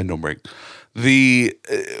 Yeah. bend don't break. I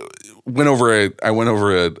went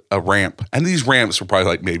over a ramp, and these ramps were probably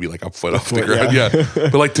like maybe like a foot off the ground. Yeah,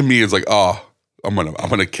 but like to me, it's like I'm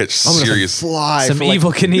gonna catch I'm gonna serious. fly. Some for, like,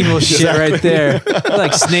 evil Knievel shit right there.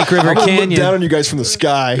 Like Snake River I'm gonna look Canyon. down on you guys from the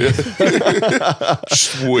sky.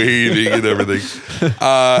 Just waving and everything. And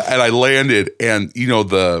I landed, and you know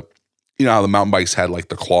how the mountain bikes had like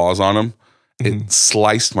the claws on them. It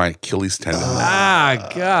sliced my Achilles tendon,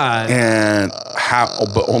 God. and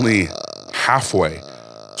but only halfway.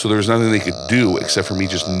 So there was nothing they could do except for me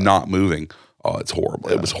just not moving. Oh, it's horrible.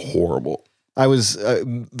 It was horrible. I was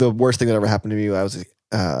the worst thing that ever happened to me. I was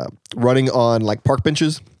running on like park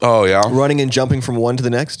benches, Oh yeah, running and jumping from one to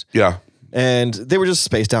the next. yeah. And they were just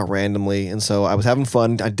spaced out randomly. And so I was having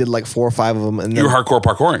fun. I did like 4 or 5 of them. And You then, were hardcore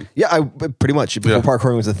parkouring. yeah, I pretty much before Yeah.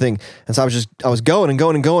 parkouring was a thing. And so I was going and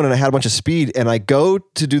going and going, and I had a bunch of speed. And I go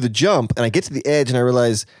to do the jump, and I get to the edge, and I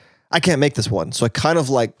realize I can't make this one. So I kind of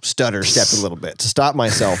like stepped a little bit to stop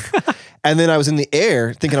myself. And then I was in the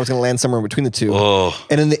air thinking I was going to land somewhere in between the two. Oh,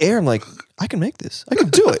 And in the air, I'm like, I can make this. I can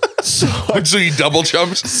do it. so you double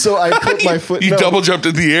jumped? So I put my foot. You no. double jumped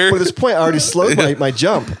in the air? But at this point, I already slowed my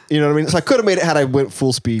jump. You know what I mean? So I could have made it had I went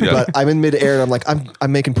full speed. Yeah. But I'm in midair, and I'm like,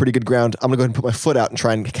 I'm making pretty good ground. I'm gonna go ahead and put my foot out and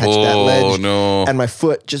try and catch that Oh, ledge. no. And my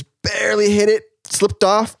foot just barely hit it, slipped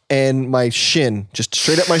off, and my shin, just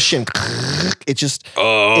straight up my shin, it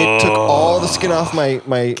took all the skin off my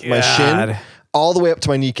shin, God. all the way up to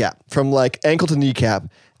my kneecap, from like ankle to kneecap,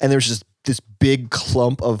 and there was just this big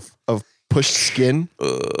clump of pushed skin,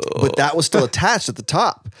 but that was still attached at the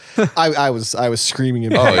top. I was screaming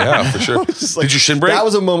in pain. Oh yeah, for sure. Just Did your shin break? That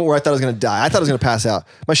was a moment where I thought I was going to die. I thought I was going to pass out.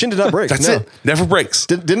 My shin did not break. That's no. it. Never breaks.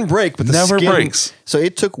 Didn't break, but the Never skin breaks. So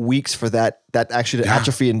it took weeks for that actually to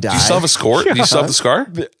atrophy and die. Do you still have a score? Do you still have the scar?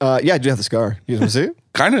 Yeah, I do have the scar. You want to see it?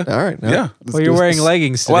 Kind of. All right. Yeah. Well, you're wearing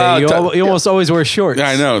leggings today. Well, You almost always wear shorts. Yeah,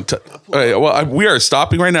 I know. We are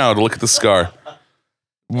stopping right now to look at the scar.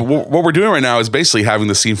 What we're doing right now is basically having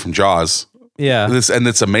the scene from Jaws. Yeah. And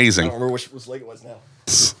it's I amazing. don't remember which leg it was now.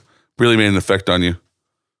 Really made an effect on you.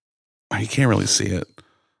 You can't really see it.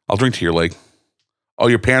 I'll drink to your leg. Oh,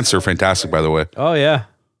 your pants are fantastic, by the way. Oh, yeah.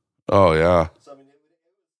 Oh, yeah. So, I mean,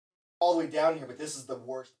 all the way down here, but this is the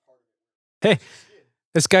worst part. Hey,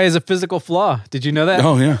 this guy is a physical flaw. Did you know that?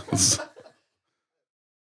 Oh, yeah.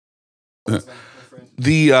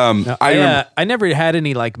 I never had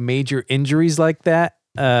any like major injuries like that.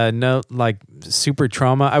 No, like super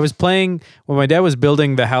trauma. I was playing when my dad was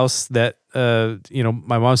building the house that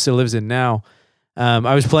my mom still lives in now.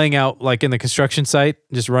 I was playing out like in the construction site,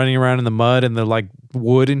 just running around in the mud and the like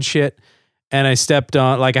wood and shit. And I stepped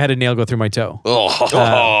on, like I had a nail go through my toe.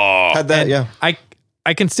 Had that, yeah.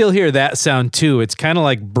 I can still hear that sound too. It's kind of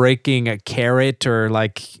like breaking a carrot or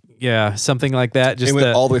like, yeah, something like that. Just It went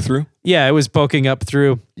all the way through? Yeah, it was poking up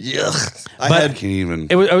through. Yuck. But can't even.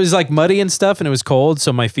 It was like muddy and stuff, and it was cold,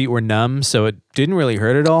 so my feet were numb, so it didn't really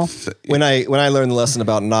hurt at all. When I learned the lesson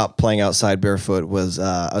about not playing outside barefoot was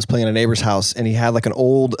I was playing at a neighbor's house, and he had like an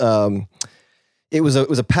old it was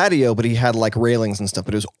a patio, but he had like railings and stuff,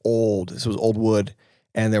 but it was old. This was old wood,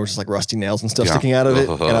 and there was just like rusty nails and stuff sticking out of it.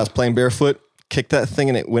 And I was playing barefoot, kicked that thing,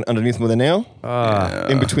 and it went underneath with a nail,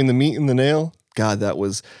 in between the meat and the nail. God, that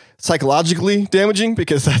was psychologically damaging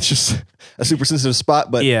because that's just a super sensitive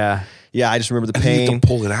spot. But yeah, I just remember the You pain. have to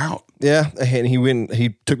pull it out. Yeah, and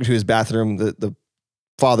he took me to his bathroom, the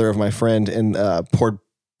father of my friend, and poured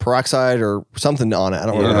peroxide or something on it. I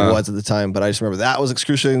don't remember what it was at the time, but I just remember that was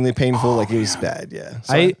excruciatingly painful. It was bad. Yeah,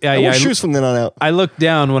 so I wore shoes from then on out. I looked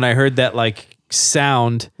down when I heard that like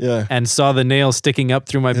sound, and saw the nail sticking up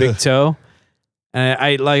through my big toe. And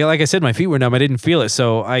I like I said, my feet were numb. I didn't feel it,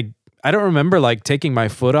 so I don't remember like taking my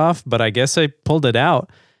foot off, but I guess I pulled it out.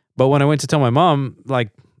 But when I went to tell my mom, like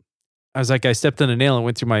I was like, I stepped on a nail and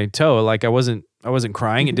went through my toe. Like I wasn't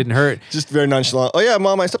crying. It didn't hurt. Just very nonchalant. Oh yeah,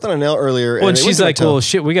 Mom, I stepped on a nail earlier. Well, and she's like, well,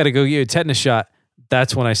 shit, we got to go get you a tetanus shot.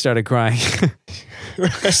 That's when I started crying.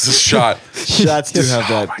 It's a shot. Shots do have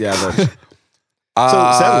that.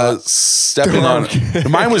 Yeah. Stepping on.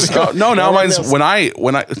 Mine was mine's when I.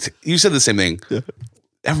 You said the same thing. Yeah.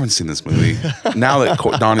 Everyone's seen this movie. Now that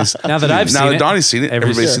Donnie's Donnie's seen it,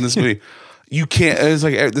 everybody's seen this movie. You can't. It's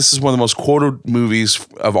like this is one of the most quoted movies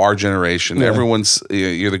of our generation. Yeah. Everyone's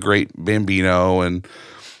you're the great Bambino, and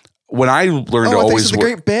when I learned to always the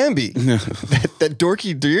great Bambi, that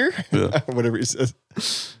dorky deer, whatever he says.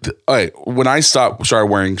 When I started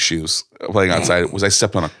wearing shoes playing outside, I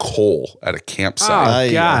stepped on a coal at a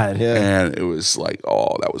campsite. Oh God! And it was like,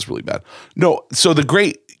 that was really bad. No, so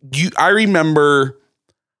I remember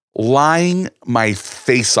lying my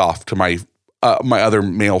face off to my other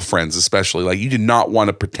male friends, especially. Like, you did not want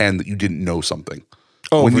to pretend that you didn't know something.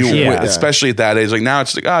 Oh, when especially at that age. Like now,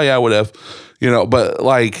 it's like, oh yeah, whatever, But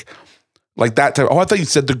like that time. Oh, I thought you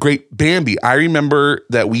said the great Bambi. I remember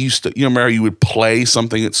that we used to. Remember you would play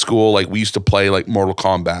something at school. Like we used to play like Mortal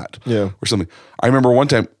Kombat, or something. I remember one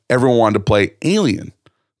time everyone wanted to play Alien,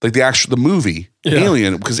 like the movie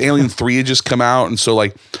Alien, because Alien 3 had just come out, and so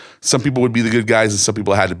like. Some people would be the good guys and some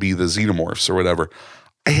people had to be the xenomorphs or whatever.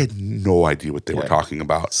 I had no idea what they were talking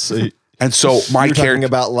about. And so my character talking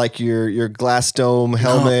about like your glass dome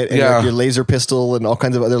helmet and your laser pistol and all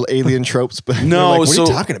kinds of other alien tropes. But no, what are you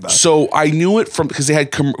talking about? So I knew it because they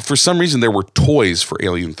had for some reason there were toys for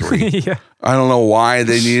Alien 3. Yeah. I don't know why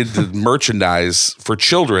they needed the merchandise for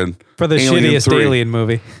children for the shittiest Alien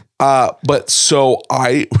movie. But so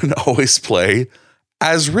I would always play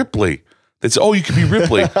as Ripley. It's, you could be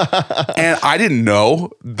Ripley. And I didn't know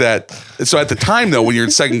that. So at the time, though, when you're in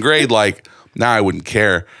second grade, like, I wouldn't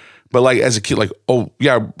care. But like as a kid, like, oh,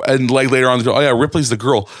 yeah. And like later on, Ripley's the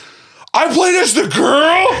girl. I played as the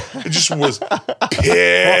girl? It just was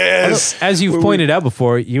pissed. As you've pointed out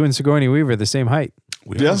before, you and Sigourney Weaver are the same height.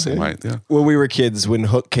 We are the same height, yeah. When we were kids, when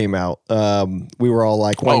Hook came out, we were all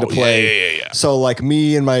like wanting to play. Yeah. So like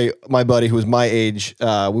me and my buddy who was my age, we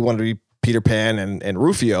wanted to be Peter Pan and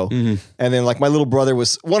Rufio. Mm-hmm. And then like my little brother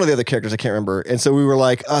was one of the other characters, I can't remember. And so we were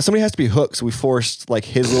like, somebody has to be Hook. So we forced like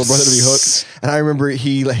his little brother to be Hook. And I remember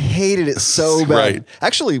he hated it so bad. Right.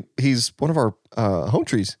 Actually, he's one of our home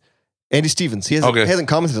trees. Andy Stevens. He hasn't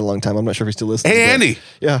commented in a long time. I'm not sure if he's still listening. Hey, Andy.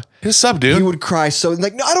 Yeah. What's up, dude? He would cry so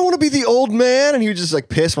like, no, I don't want to be the old man, and he would just like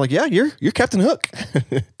piss. I'm like, yeah, you're Captain Hook.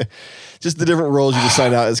 Just the different roles you just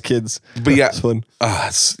sign out as kids. But yeah, it's fun.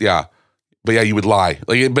 Yeah. But yeah, you would lie.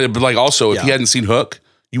 Like, but like also, if you hadn't seen Hook,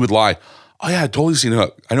 you would lie. Oh yeah, I've totally seen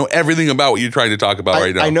Hook. I know everything about what you're trying to talk about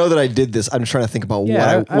right now. I know that I did this. I'm trying to think about what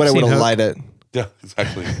I would have lied at. Yeah,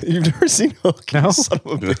 exactly. You've never seen Hook? No. Son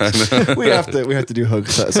of a bitch. we have to do Hook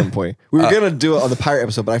at some point. We were gonna do it on the pirate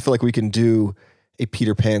episode, but I feel like we can do a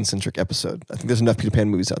Peter Pan centric episode. I think there's enough Peter Pan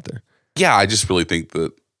movies out there. Yeah, I just really think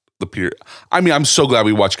that the Peter. I mean, I'm so glad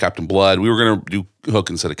we watched Captain Blood. We were gonna do Hook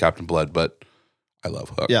instead of Captain Blood, but I love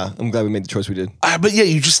Hook. Yeah, I'm glad we made the choice we did. But yeah,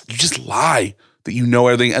 you just lie that you know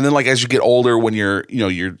everything, and then like as you get older, when you're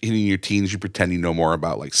hitting your teens, you pretend you know more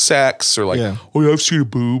about like sex or like oh yeah, I've seen a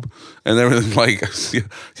boob and everything. Like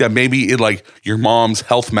yeah, maybe in like your mom's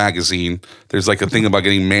health magazine, there's like a thing about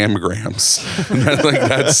getting mammograms.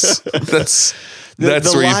 That's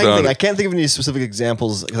the where you lying found thing. it. I can't think of any specific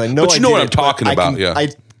examples because I know. But you know what I'm talking about.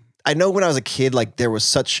 I know when I was a kid, like there was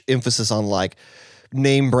such emphasis on like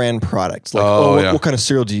name brand products. Like, what kind of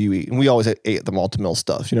cereal do you eat? And we always ate the Malt-O-Meal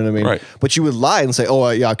stuff. You know what I mean? Right. But you would lie and say, oh,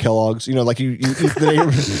 yeah, Kellogg's. You know, like you eat the name.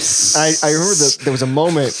 I remember that there was a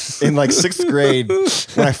moment in like 6th grade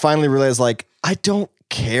when I finally realized like, I don't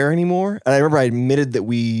care anymore. And I remember I admitted that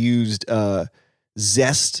we used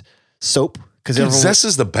Zest soap. Dude, Zest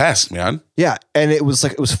is the best, man. Yeah. And it was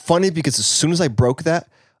funny because as soon as I broke that,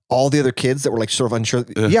 all the other kids that were like sort of unsure,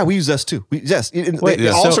 we use Zest too. Zest. They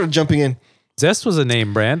all started jumping in. Zest was a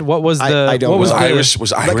name brand. What was the? I don't what was know. Irish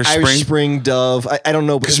like Irish Spring, Dove. I don't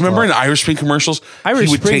know. Because remember in Irish Spring commercials,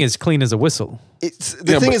 Irish Spring is clean as a whistle.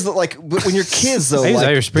 The thing is that like when you're kids though, I use like,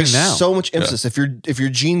 Irish Spring there's now. so much emphasis. If your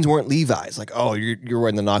jeans weren't Levi's, like you're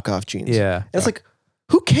wearing the knockoff jeans. Yeah, and it's like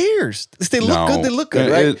who cares? If they look good, they look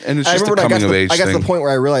good, right? And it's just a coming of age I got thing. to the point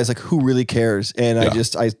where I realized like who really cares, and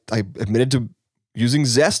I admitted to using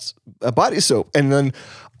Zest body soap, and then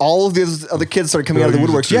all of the other kids started coming out of the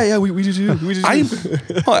woodworks. Yeah, we do too.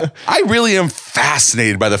 I really am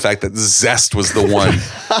fascinated by the fact that Zest was the one.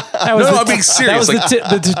 I'm being serious. That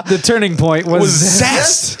was the turning point. Was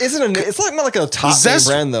Zest? It's not like a top name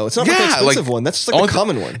brand though. It's not like an expensive one. That's just like a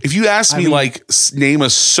common one. If you ask me, like name a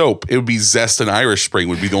soap, it would be Zest and Irish Spring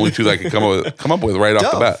would be the only two that I could come up with right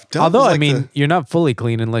off the bat. Dove Although like I mean, you're not fully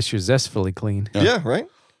clean unless you're zestfully clean. Yeah, right.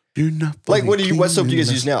 You're not like what soap do you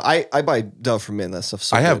guys use now? I buy Dove for men. That stuff's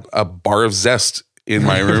so I have a bar of Zest in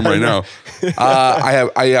my room right now.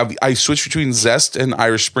 I switch between Zest and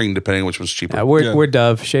Irish Spring depending on which one's cheaper. We're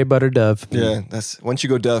Dove, shea butter Dove. Yeah, that's once you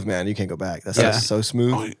go Dove, man, you can't go back. That's so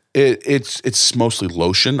smooth. It's mostly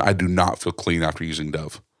lotion. I do not feel clean after using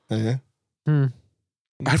Dove.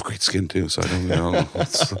 I have great skin too, so I don't know.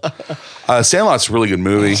 Sandlot's a really good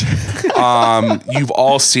movie. You've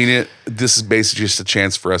all seen it. This is basically just a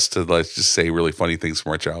chance for us to let's just say really funny things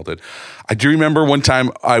from our childhood. I do remember one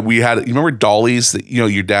time we had. You remember dollies that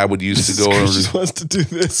your dad would use to go. Chris just wants to do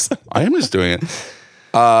this. I am just doing it. Do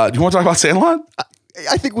you want to talk about Sandlot?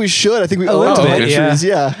 I think we should. I think we owe it to pictures.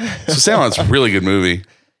 Yeah. So Sandlot's a really good movie.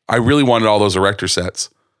 I really wanted all those erector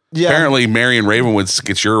sets. Yeah. Apparently, Marion Ravenwood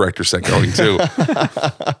gets your erector set going too.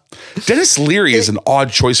 Dennis Leary is an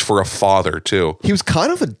odd choice for a father too. He was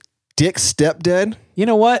kind of a dick stepdad. You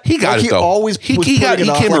know what? He got it though. Always he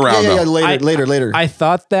came around. Yeah, later. I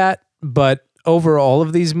thought that, but over all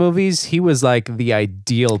of these movies, he was like the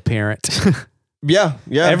ideal parent. Yeah.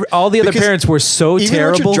 All the other parents were so even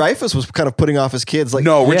terrible. Richard Dreyfuss was kind of putting off his kids. Like,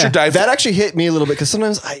 no, Richard Dreyfuss. That actually hit me a little bit because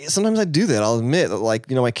sometimes I do that. I'll admit that,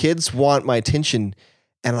 like, my kids want my attention.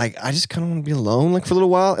 And like, I just kind of want to be alone, like for a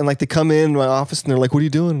little while. And like, they come in my office and they're like, "What are you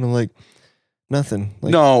doing?" And I'm like, "Nothing."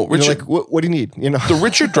 Like, no, Richard. Like, what do you need? The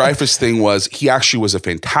Richard Dreyfuss thing was he actually was a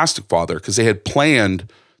fantastic father because they had planned.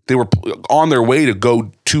 They were on their way to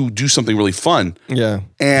go to do something really fun. Yeah,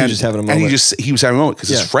 and he was just having a moment. And he was having a moment because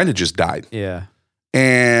his friend had just died. Yeah,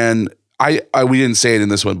 and we didn't say it in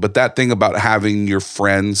this one, but that thing about having your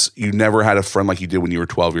friends, you never had a friend like you did when you were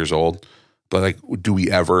 12 years old. But like, do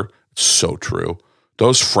we ever? It's so true.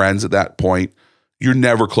 Those friends at that point, you're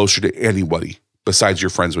never closer to anybody besides your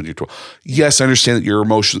friends when you're 12. Yes, I understand that you're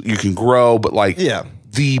emotional, you can grow, but like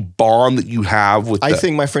the bond that you have with I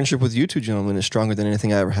think my friendship with you two gentlemen is stronger than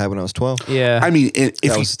anything I ever had when I was 12. Yeah. I mean,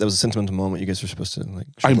 that was a sentimental moment. You guys were supposed to like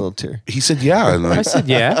shed a little tear. He said, yeah. And I said,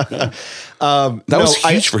 yeah. That was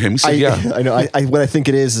huge for him. He said, yeah. I know. What I think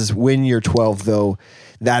it is when you're 12 though,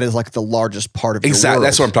 that is like the largest part of your world.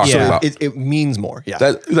 That's what I'm talking about. It means more. Yeah.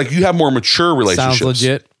 That like you have more mature relationships. Sounds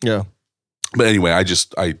legit. Yeah. But anyway, I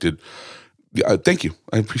did. Thank you.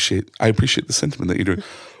 I appreciate the sentiment that you're doing.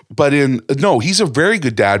 he's a very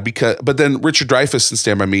good dad but then Richard Dreyfuss in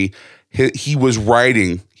Stand By Me, he was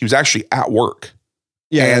writing. He was actually at work.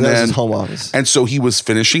 Yeah, and that was then his home office. And so he was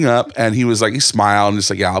finishing up, and he was like, he smiled and just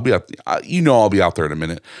like, yeah, I'll be up. I'll be out there in a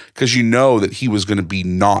minute, because that he was going to be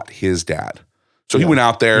not his dad. So he went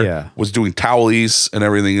out there, was doing towelies and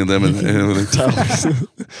everything in them, and everything.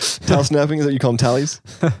 Towel snapping, is that what you call them, tallies?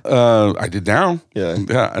 I did now. Yeah.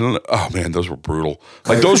 I don't know. Oh man, those were brutal.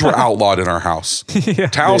 Like those were outlawed in our house.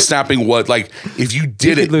 Towel snapping, if you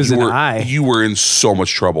did could lose an were eye. you were in so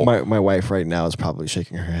much trouble. My wife right now is probably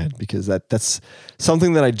shaking her head, because that's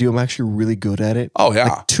something that I do. I'm actually really good at it. Oh yeah,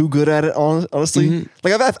 like, too good at it. Honestly,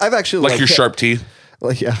 like I've actually like your sharp teeth.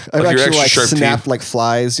 Like I've actually snapped like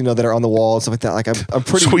flies, that are on the wall and stuff like that. Like I'm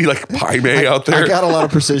pretty. So we like pie may out there. I got a lot of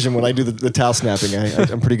precision when I do the towel snapping.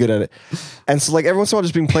 I'm pretty good at it. And so like every once in a while,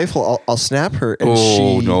 just being playful, I'll snap her, and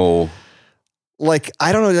no. Like,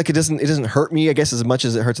 I don't know, like it doesn't hurt me, I guess, as much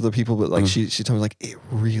as it hurts other people, but like she told me like it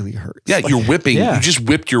really hurts. Yeah, like, you're whipping. Yeah. You just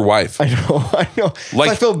whipped your wife. I know. Like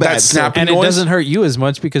I feel bad. That snapping and noise. It doesn't hurt you as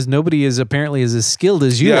much because nobody is apparently as skilled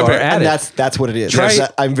as you are at it. That's what it is. Try,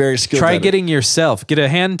 I'm very skilled. Try at getting yourself. Get a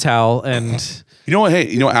hand towel and. You know what?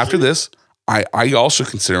 Hey, after this, I also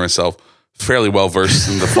consider myself fairly well versed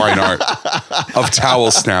in the fine art of towel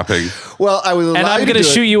snapping. Well, I would. And I'm going to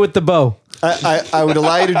shoot you with the bow. I would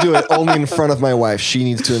allow you to do it only in front of my wife. She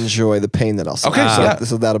needs to enjoy the pain that I'll see. Okay,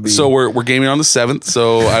 so that'll be. So we're gaming on the 7th.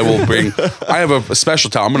 So I will bring. I have a special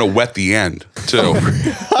towel. I'm going to wet the end too.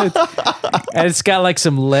 And it's got like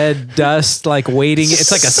some lead dust, like waiting.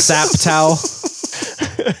 It's like a sap towel.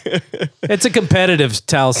 It's a competitive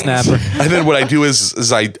towel snapper. And then what I do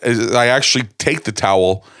is I actually take the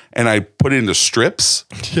towel and I put it into strips,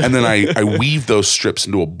 and then I weave those strips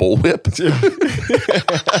into a bullwhip.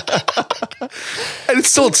 And it's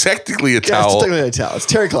still technically a towel. It's technically a towel. It's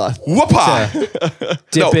terry cloth. Whoop-ah!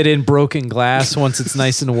 Dip it in broken glass once it's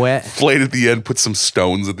nice and wet. Flayed at the end, put some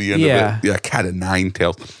stones at the end of it. Yeah, cat of nine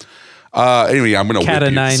tails. Anyway, I'm going to cat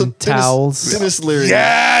of nine towels. Dennis Leary.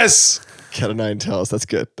 Yes! Cat of nine tails. That's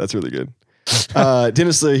good. That's really good.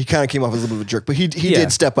 Dennis Leary, he kind of came off as a little bit of a jerk, but he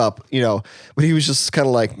did step up, but he was just kind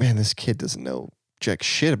of like, man, this kid doesn't know jack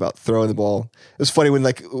shit about throwing the ball. It was funny when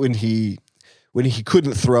he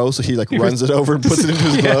couldn't throw, so he like runs it over and puts it into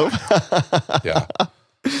his glove. Yeah.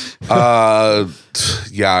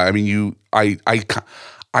 Yeah. I mean, I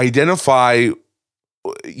identify.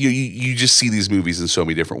 You just see these movies in so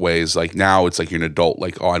many different ways. Like now, it's like you're an adult.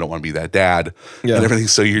 Like, oh, I don't want to be that dad and everything.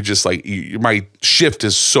 So you're just like, my shift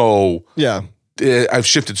is so. Yeah. I've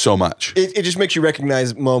shifted so much. It just makes you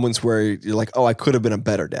recognize moments where you're like, oh, I could have been a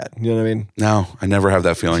better dad. You know what I mean? No, I never have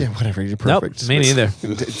that feeling. Yeah, whatever. You're perfect. Nope, me neither.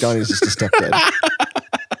 Donnie's just a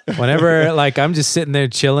stepdad. Whenever like I'm just sitting there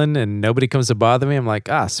chilling and nobody comes to bother me, I'm like,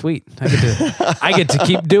 sweet. I get to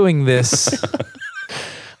keep doing this.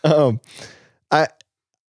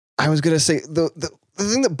 I was gonna say the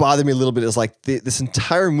thing that bothered me a little bit is like this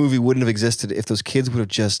entire movie wouldn't have existed if those kids would have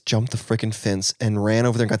just jumped the freaking fence and ran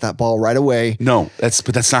over there and got that ball right away. No, that's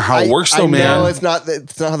not how it works, though, man. No, it's not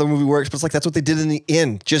how the movie works. But it's like that's what they did in the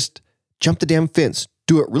end. Just jump the damn fence,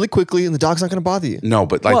 do it really quickly, and the dog's not gonna bother you. No,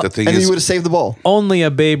 but like the thing and is, you would have saved the ball. Only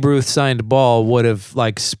a Babe Ruth signed ball would have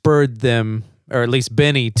like spurred them. Or at least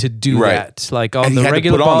Benny to do that. Like all the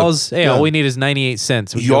regular balls, all we need is 98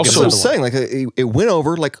 cents. You also was saying like it went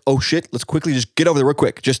over like, oh shit, let's quickly just get over there real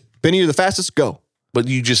quick. Just Benny, you're the fastest, go. But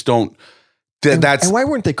you just don't. And why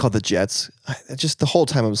weren't they called the Jets? Just the whole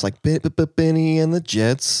time I was like, Benny and the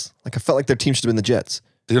Jets. Like I felt like their team should have been the Jets.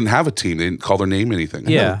 They didn't have a team. They didn't call their name anything.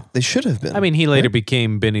 Yeah, they should have been. I mean, he later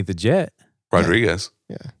became Benny the Jet Rodriguez.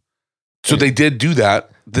 Yeah. So they did do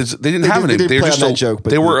that. They didn't have a name. They were just a joke.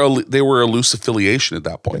 They were a loose affiliation at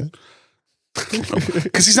that point.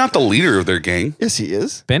 Because he's not the leader of their gang. Yes, he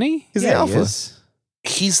is. Benny? He's the alpha.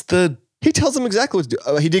 He tells them exactly what to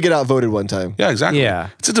do. He did get outvoted one time. Yeah, exactly. Yeah.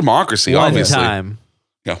 It's a democracy, One obviously. time.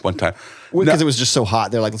 Yeah, one time. Because it was just so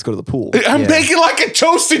hot. They're like, let's go to the pool. I'm making like a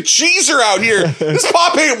toasted cheeser out here. This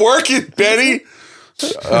pop ain't working, Benny.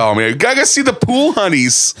 Oh man, gotta see the pool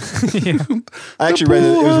honeys. I actually read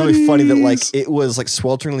that it was really funny that like it was like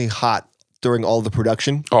swelteringly hot during all the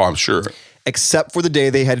production. Oh, I'm sure. Except for the day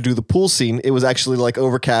they had to do the pool scene, it was actually like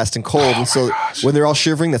overcast and cold, and so when they're all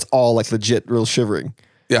shivering, that's all like legit, real shivering.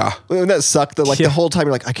 Yeah, and that sucked. That like the whole time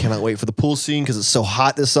you're like, I cannot wait for the pool scene because it's so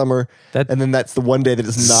hot this summer. And then that's the one day that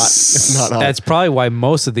it's not. It's not hot. That's probably why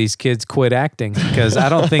most of these kids quit acting because I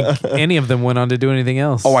don't think any of them went on to do anything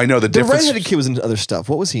else. Oh, I know the difference. The redheaded kid was in other stuff.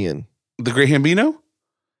 What was he in? The Great Hambino.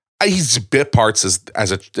 He's bit parts as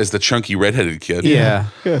the chunky redheaded kid. Yeah.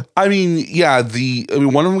 I mean,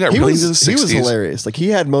 one of them got really into the 60s. He was hilarious. Like he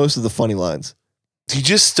had most of the funny lines. he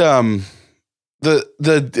just it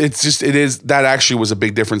is that actually was a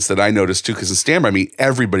big difference that I noticed too, because in Stand By Me,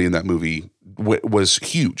 everybody in that movie was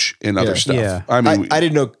huge in other stuff. Yeah. I mean, I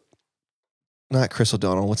didn't know. Not Chris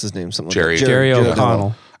O'Donnell. What's his name? Something Jerry. like that. Jerry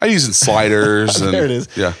O'Connell. I use in Sliders. And, There it is.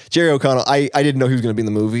 Yeah. Jerry O'Connell. I didn't know he was going to be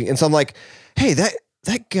in the movie, and so I'm like, hey,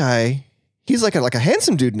 that guy. He's like a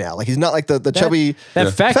handsome dude now. Like he's not like the chubby.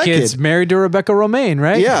 That fat kid's married to Rebecca Romaine,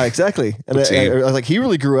 right? Yeah, exactly. And I was like, he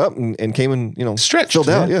really grew up and came and Stretched. chilled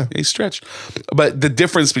out. Yeah. He stretched. But the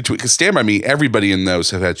difference between, because Stand By Me, everybody in those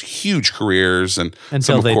have had huge careers and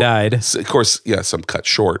Until some, they died. Of course, yeah, some cut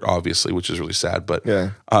short, obviously, which is really sad. But Yeah.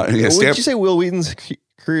 and yeah, Would you say Will Wheaton's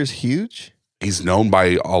career is huge? he's known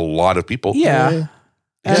by a lot of people. Yeah. And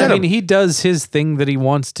He's I had mean, he does his thing that he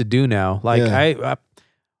wants to do now. Like Yeah.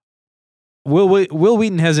 Will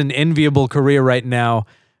Wheaton has an enviable career right now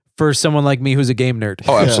for someone like me who's a game nerd.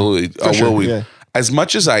 Oh, absolutely. For sure, Will Wheaton. yeah. As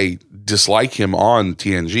much as I dislike him on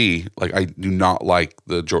TNG, like I do not like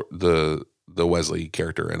the Wesley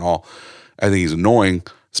character at all. I think he's annoying.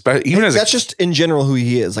 Even as That's just in general who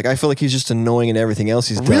he is. Like I feel like he's just annoying in everything else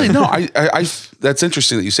he's done. really no. I that's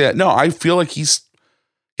interesting that you say that. No, I feel like he's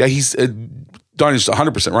Donnie's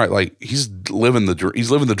 100% right. Like he's living the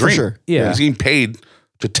dream. sure. Yeah. He's getting paid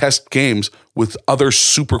to test games with other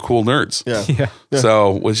super cool nerds. Yeah. Yeah.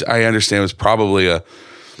 So, which I understand was probably a,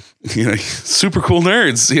 super cool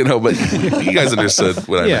nerds, but you guys understood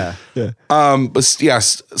what I meant. Yeah. But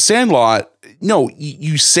yes, Sandlot, no,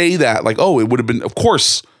 you say that like, oh, it would have been, of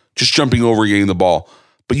course, just jumping over getting the ball,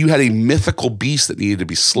 but you had a mythical beast that needed to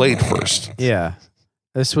be slayed first. Yeah.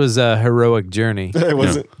 This was a heroic journey. It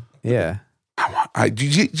wasn't. Yeah. Do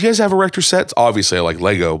you guys have erector sets? Obviously, I like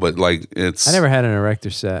Lego, but like it's. I never had an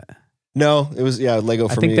erector set. No, it was Lego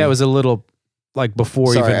for I me. think that was a little like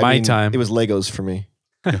before Sorry, even I my mean, time. It was Legos for me.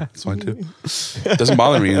 Yeah, that's fine too. It doesn't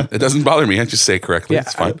bother me. It doesn't bother me. I just say it correctly. Yeah,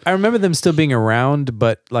 It's fine. I remember them still being around,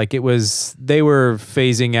 but like they were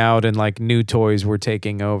phasing out and like new toys were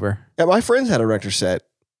taking over. Yeah, my friends had a Erector set.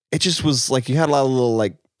 It just was like you had a lot of little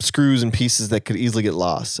like screws and pieces that could easily get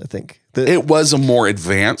lost. I think It was a more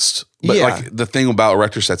advanced, but Yeah. like the thing about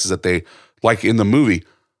erector sets is that they, like in the movie,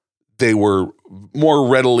 they were more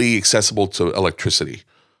readily accessible to electricity.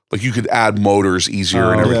 Like you could add motors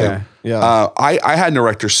easier and Oh, everything. okay. yeah. I had an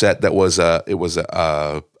erector set that was a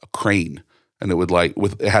crane, and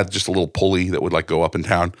it had just a little pulley that would like go up and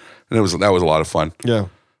down, and that was a lot of fun. Yeah.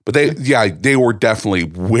 But they were definitely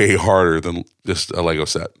way harder than just a Lego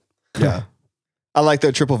set. Yeah. I like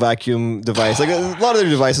the triple vacuum device. Like a lot of their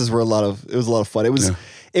devices it was a lot of fun.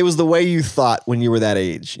 It was the way you thought when you were that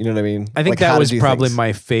age. You know what I mean? I think Like, that how to was do probably things.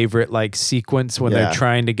 my favorite like sequence when Yeah. they're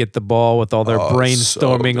trying to get the ball with all their Oh, so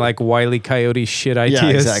brainstorming good. like Wile E. Coyote shit ideas. Yeah,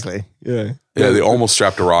 exactly. Yeah. Yeah, they almost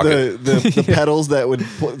strapped a rocket. The pedals that would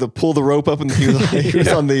pull the rope up and he was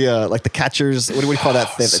on the like the catchers. What do we call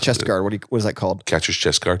that thing? The chest guard. What is that called? Catcher's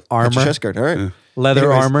chest guard. Catcher's Armor, chest guard. All right. leather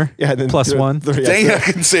Anyways, armor, Yeah. Then plus one. Dang, I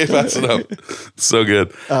couldn't say it fast enough. So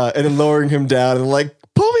good. And then lowering him down and like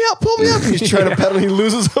pull me up. And he's trying to pedal. And he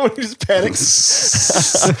loses him and he just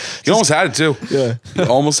panics. You almost had it too. Yeah. You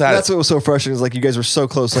almost had That's it. what was so frustrating. Is like you guys were so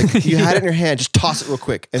close. Like you had it in your hand, just toss it real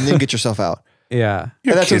quick and then get yourself out. Yeah.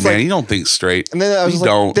 You're a that's kid, just man. like- You don't think straight. And then I was You like,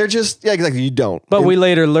 don't. they're just exactly. You don't. But And we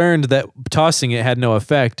later learned that tossing it had no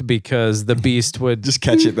effect because the beast would just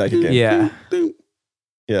catch it back again. yeah.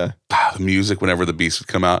 Yeah. The music whenever the beast would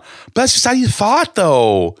come out. But that's just how you thought,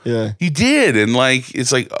 though. Yeah. You did, and like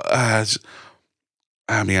it's like,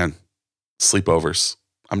 man, sleepovers.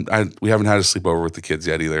 We haven't had a sleepover with the kids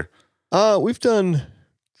yet either. We've done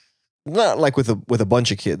not like with a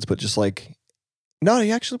bunch of kids, but just like no,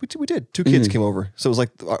 actually we did. 2 kids came over, so it was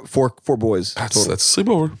like four boys. That's total. a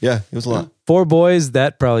sleepover. Yeah, it was a lot. 4 boys,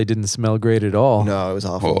 that probably didn't smell great at all. No, it was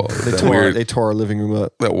awful. Oh, they that tore weird- they tore our living room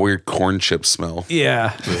up. That weird corn chip smell.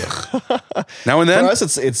 Yeah. Now and For then,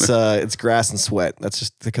 us, it's grass and sweat. That's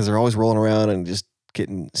just because they're always rolling around and just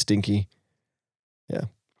getting stinky. Yeah.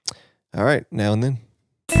 All right, now and then.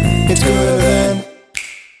 It's good.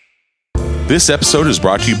 This episode is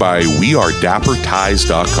brought to you by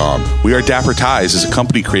WeAreDapperTies.com. We Are Dapper Ties is a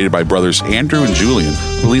company created by brothers Andrew and Julian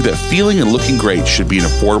who believe that feeling and looking great should be an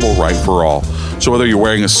affordable right for all. So whether you're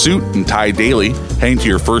wearing a suit and tie daily, heading to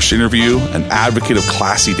your first interview, an advocate of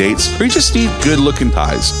classy dates, or you just need good-looking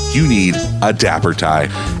ties, you need a Dapper Tie.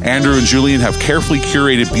 Andrew and Julian have carefully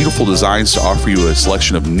curated beautiful designs to offer you a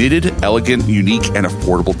selection of knitted, elegant, unique, and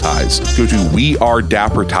affordable ties. Go to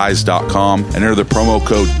WeAreDapperTies.com and enter the promo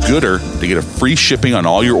code GOODER to get a free shipping on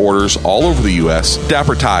all your orders all over the U.S.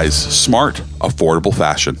 Dapper Ties, smart, affordable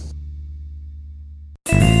fashion.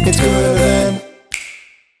 It's good.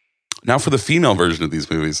 Now for the female version of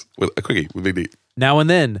these movies with a quickie with Big D. Now and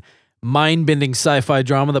then, mind-bending sci-fi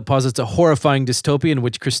drama that posits a horrifying dystopia in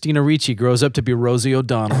which Christina Ricci grows up to be Rosie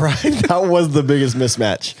O'Donnell. Right, that was the biggest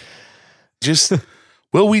mismatch. Just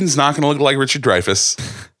Will Wheaton's not going to look like Richard Dreyfuss.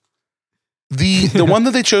 The one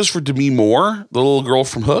that they chose for Demi Moore, the little girl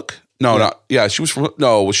from Hook. No, not yeah. She was from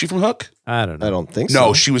no. Was she from Hook? I don't know. I don't think so.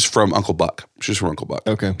 No, she was from Uncle Buck. She was from Uncle Buck.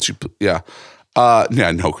 Okay. Yeah.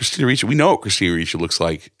 No, Christina Ricci. We know what Christina Ricci looks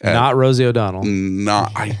like. Not Rosie O'Donnell.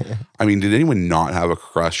 I mean, did anyone not have a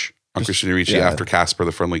crush on Christina Ricci after Casper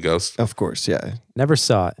the Friendly Ghost? Of course, yeah. Never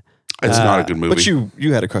saw it. It's not a good movie. But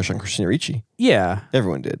you had a crush on Christina Ricci. Yeah.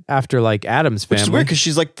 Everyone did. After like Addams Family. Which is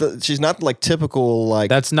weird because she's not like typical like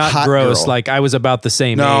That's not hot gross. girl. Like I was about the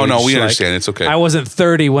same age. No, we Like, understand. It's okay. I wasn't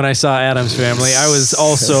 30 when I saw Addams Family. I was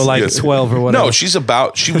also like Yes. 12 or whatever. No,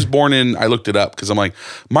 she was born in, I looked it up because I'm like,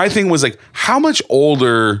 my thing was like, how much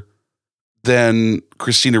older than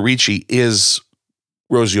Christina Ricci is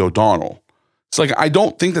Rosie O'Donnell? It's like, I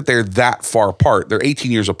don't think that they're that far apart. They're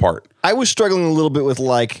 18 years apart. I was struggling a little bit with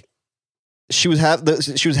like she was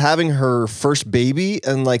having her first baby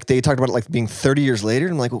and like they talked about it like being 30 years later.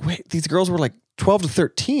 And I'm like, well, wait, these girls were like 12 to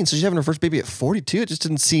 13, so she's having her first baby at 42. It just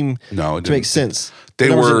didn't seem to make sense. They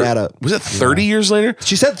The numbers were, didn't add up. was it 30 years later?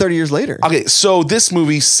 She said 30 years later. Okay, so this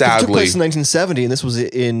movie, It took sadly, place in 1970 and this was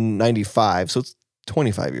in 95, so it's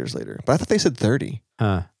 25 years later. But I thought they said 30.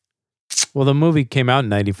 Huh. Well, the movie came out in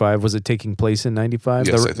 95. Was it taking place in 95?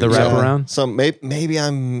 Yes, I the think so. wraparound? So maybe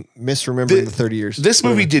I'm misremembering the 30 years. this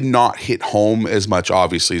movie did not hit home as much,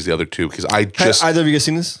 obviously, as the other two because I Had either of you guys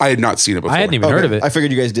seen this? I had not seen it before. I hadn't even heard of it. I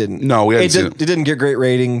figured you guys didn't. No, we hadn't seen It didn't get great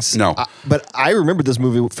ratings. No. But I remember this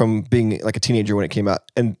movie from being like a teenager when it came out.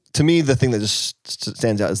 And to me, the thing that just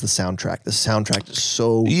stands out is the soundtrack. The soundtrack is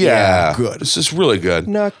so good. This is really good.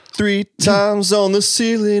 Knock 3 times on the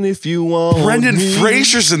ceiling if you want Brendan me.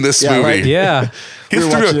 Fraser's in this Yeah, movie. right. Yeah. He We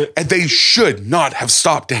were threw watching it, it. and they should not have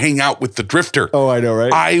stopped to hang out with the Drifter. Oh, I know,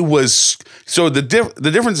 right? I was so the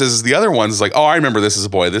difference is the other one's like, oh, I remember this is a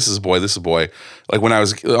boy, this is a boy, this is a boy. Like when I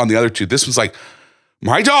was on the other two, this one's like,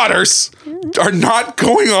 my daughters are not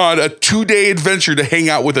going on a 2-day adventure to hang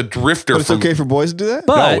out with a Drifter. But it's okay for boys to do that?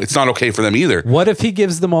 But No, it's not okay for them either. what if he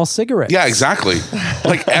gives them all cigarettes? Yeah, exactly.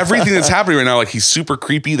 Like everything that's happening right now, like he's super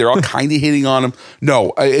creepy. They're all kind of hitting on him.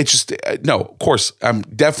 No, it's just no. Of course, I'm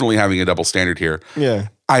definitely having a double standard here. Yeah.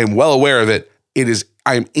 I am well aware of it.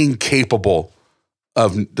 I am incapable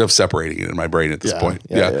of separating it in my brain at this point.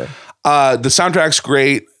 yeah. The soundtrack's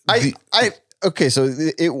great. Okay, so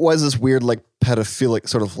it was this weird, like, pedophilic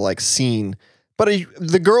sort of like scene, but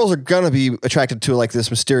the girls are gonna be attracted to like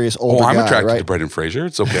this mysterious older I'm guy, attracted right? to Brendan Fraser.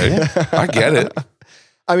 It's okay. I get it.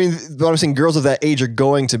 I mean, but I'm saying girls of that age are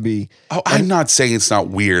going to be. Oh, I'm not saying it's not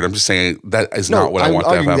weird. I'm just saying that is not what I want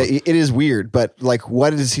to have happen. It is weird, but like,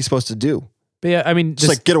 what is he supposed to do? But yeah, I mean, Just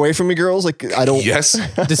like get away from me, girls. Like I don't. Yes.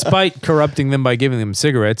 despite corrupting them by giving them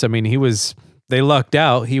cigarettes, I mean, they lucked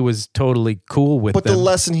out. He was totally cool with But them. the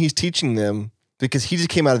lesson he's teaching them, because he just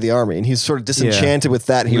came out of the army and he's sort of disenchanted with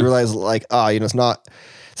that. And he realized like, it's not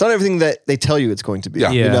everything that they tell you it's going to be. Yeah.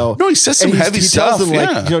 You know? No, he says some And heavy he tells stuff. them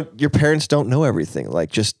Yeah. like, your parents don't know everything. Like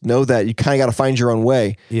just know that you kind of got to find your own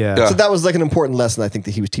way. Yeah. Yeah. So that was like an important lesson I think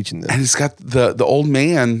that he was teaching them. And it's got the old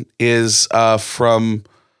man is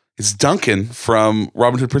it's Duncan from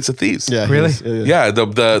Robin Hood Prince of Thieves. Yeah. Really? Yeah,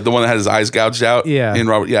 the one that had his eyes gouged out. Yeah. In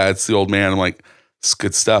Robert. Yeah, it's the old man. I'm like, it's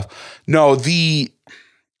good stuff. No, the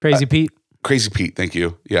Crazy Pete. Crazy Pete, thank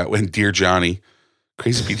you. Yeah, and Dear Johnny.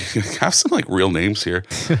 Crazy Pete. Have some like real names here.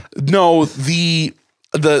 No,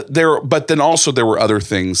 but then also there were other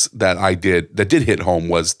things that did hit home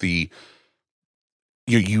was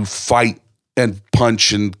you fight and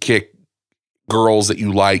punch and kick girls that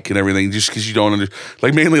you like and everything just because you don't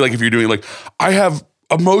like mainly like if you're doing like I have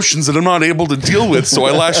emotions that I'm not able to deal with, so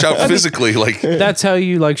I lash out physically. Like That's how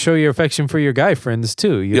you like show your affection for your guy friends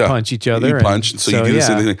too. You punch each other. You punch, so you do the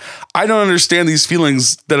same thing. I don't understand these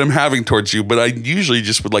feelings that I'm having towards you, but I usually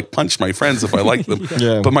just would like punch my friends if I like them.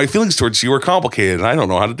 Yeah. But my feelings towards you are complicated, and I don't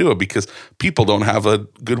know how to do it because people don't have a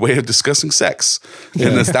good way of discussing sex.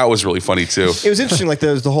 And that was really funny too. It was interesting. Like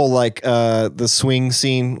there was the whole like the swing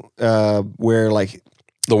scene where like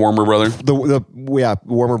The Warmer brother. the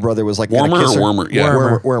Warmer brother was like Warmer gonna kiss or her. Wormer? Yeah.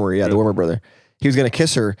 Wormer, yeah, the Wormer brother. He was gonna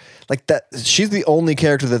kiss her like that. She's the only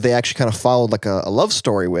character that they actually kind of followed like a love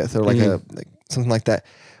story with, or like something like that.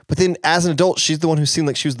 But then as an adult, she's the one who seemed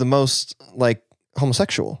like she was the most like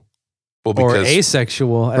homosexual Well, Or because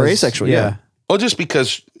asexual. Yeah. well, just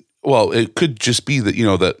because it could just be that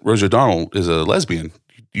that Rosie O'Donnell is a lesbian.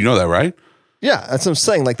 You know that, right? Yeah, that's what I'm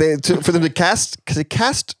saying. Like for them to cast, because they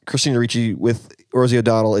cast Christina Ricci with Rosie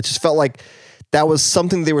O'Donnell, it just felt like that was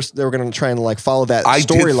something they were going to try and like follow that I did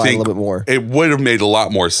storyline a think little bit more. It would have made a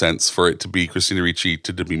lot more sense for it to be Christina Ricci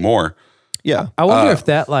to be more. Yeah. I wonder if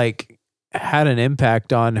that like had an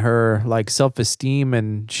impact on her like self-esteem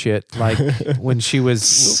and shit. Like when she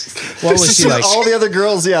was, what was she like? All the other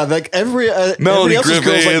girls, yeah, like Melanie everybody else's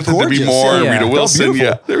girls, like, Griffith, Demi gorgeous. Moore, Yeah. Rita Wilson.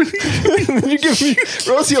 Yeah. You give me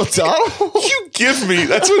Rosie O'Donnell. You give me.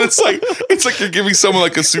 That's what it's like. It's like you're giving someone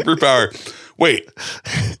like a superpower. Wait,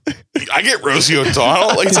 I get Rosie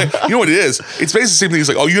O'Donnell? Like, it's like, you know what it is? It's basically the same thing. It's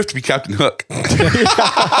like, oh, you have to be Captain Hook.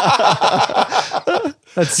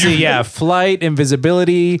 Let's see. Yeah. Flight,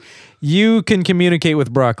 invisibility. You can communicate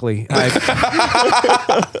with broccoli.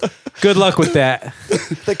 Good luck with that.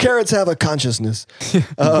 The carrots have a consciousness.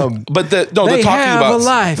 But they're They talking have about a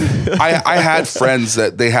life. I had friends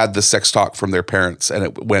that they had the sex talk from their parents, and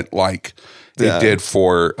it went like it did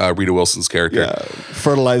for Rita Wilson's character. Yeah,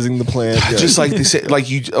 fertilizing the plant. Yeah. Just like they say,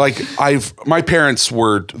 my parents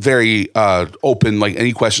were very open. Like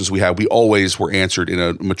any questions we had, we always were answered in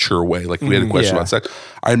a mature way. Like we had a question about sex.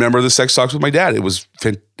 I remember the sex talks with my dad. It was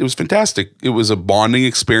fantastic. It was a bonding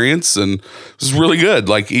experience, and it was really good.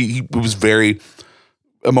 Like he was very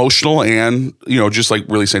emotional, and just like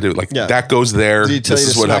really scientific. Like that goes there. Did he tell you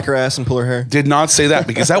to smack her ass and pull her hair? Did not say that,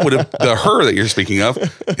 because that would have the her that you're speaking of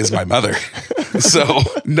is my mother. So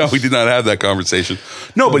no, we did not have that conversation.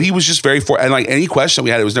 No, but he was just very and like any question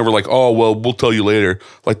we had, it was never like, oh well, we'll tell you later.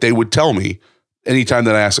 Like they would tell me anytime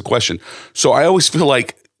that I asked a question. So I always feel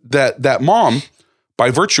like that mom,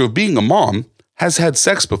 by virtue of being a mom, has had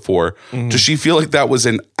sex before. Does she feel like that was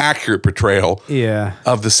an accurate portrayal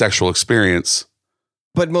of the sexual experience?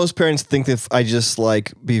 But most parents think that if I just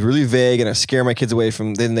like be really vague and I scare my kids away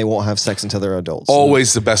from, then they won't have sex until they're adults.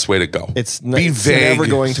 Always the best way to go. It's vague. never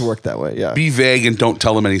going to work that way. Yeah. Be vague and don't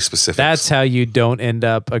tell them any specifics. That's how you don't end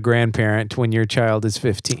up a grandparent when your child is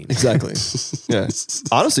 15. Exactly. Yeah.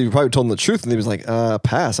 Honestly, we probably told him the truth, and he was like,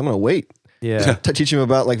 pass. I'm going to wait. Yeah. Teach him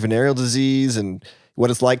about like venereal disease and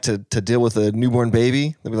what it's like to deal with a newborn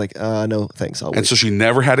baby. They'll be like, no, thanks. I'll wait. And so she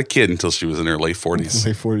never had a kid until she was in her late 40s.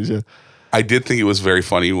 Late 40s, yeah. I did think it was very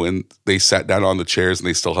funny when they sat down on the chairs and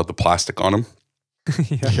they still had the plastic on them.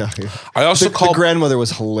 Yeah. I also The grandmother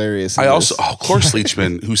was hilarious. Cloris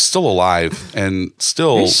Leachman, who's still alive and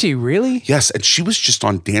still. Is she really? Yes. And she was just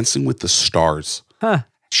on Dancing with the Stars. Huh.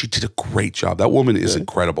 She did a great job. That woman is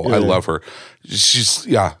incredible. I love her. She's,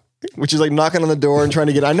 Which is like knocking on the door and trying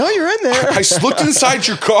to get, I know you're in there. I looked inside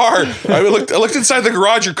your car. I looked inside the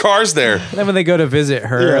garage. Your car's there. And then when they go to visit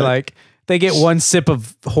her, like they get one sip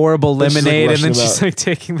of horrible lemonade, and then she's like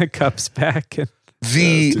taking the cups back. And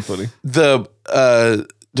too funny.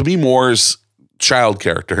 Demi Moore's child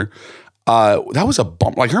character, that was a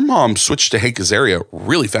bump. Like her mom switched to Hank Azaria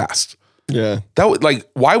really fast. Yeah. That was like,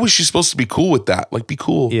 why was she supposed to be cool with that? Like, be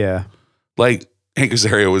cool. yeah. Like Hank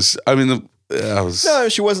Azaria was. I mean, No,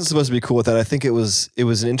 she wasn't supposed to be cool with that. I think it was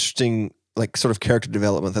an interesting like sort of character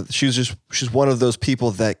development that she's one of those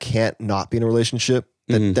people that can't not be in a relationship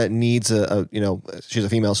that needs she's a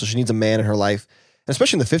female, so she needs a man in her life. And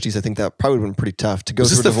especially in the 50s, I think that probably would have been pretty tough to go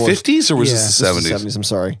through a divorce. Was this the 50s or was this the 70s? This is the 70s, I'm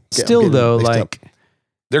sorry. Still though, like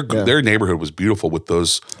their neighborhood was beautiful with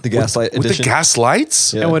those the gaslight with the gas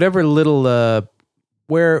lights. Yeah. and whatever little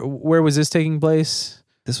where was this taking place?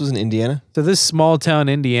 This was in Indiana. So this small town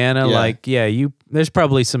Indiana, there's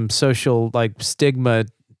probably some social like stigma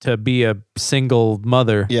to be a single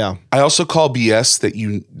mother. Yeah. I also call BS that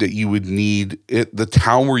you would need the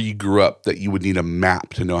town where you grew up, that you would need a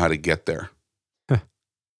map to know how to get there.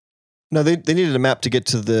 No, they needed a map to get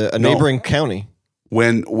to a neighboring county.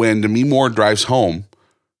 When Demi Moore drives home,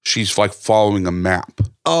 she's like following a map.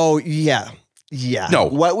 Oh yeah. Yeah. No.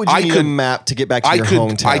 What would you need a map to get back to your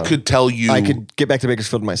hometown? I could tell you. I could get back to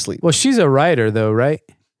Bakersfield in my sleep. Well, she's a writer though, right?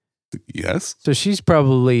 Yes. So she's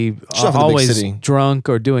probably She's off in the big always city. drunk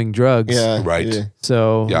or doing drugs. Yeah. Right. Yeah.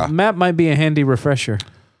 So map might be a handy refresher.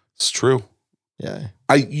 It's true. Yeah.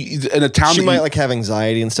 In a town She might like have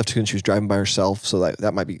anxiety and stuff too, and she was driving by herself, so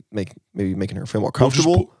that might be maybe making her feel more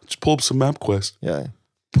comfortable. Just pull up some MapQuest. Yeah.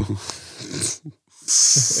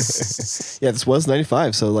 Yeah, this was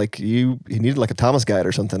 95, so like you needed like a Thomas guide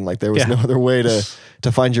or something. Like there was no other way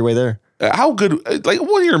to find your way there. How good? Like,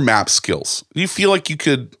 what are your map skills? Do you feel like you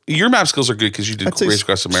could? Your map skills are good because you did Race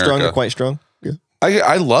Across America. Strong and quite strong. Yeah.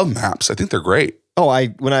 I love maps. I think they're great. Oh,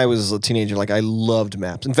 when I was a teenager, like I loved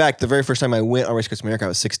maps. In fact, the very first time I went on Race Across America, I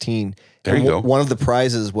was 16. There you go. One of the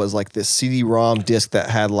prizes was like this CD-ROM disc that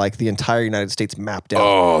had like the entire United States mapped out.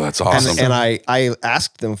 Oh, that's awesome. And I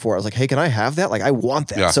asked them for it. I was like, hey, can I have that? Like, I want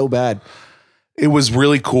that so bad. It was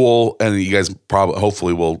really cool, and you guys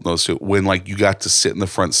hopefully will notice it when like you got to sit in the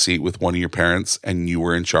front seat with one of your parents and you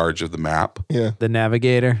were in charge of the map. Yeah. The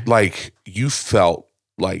navigator. Like you felt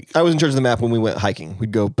like I was in charge of the map when we went hiking.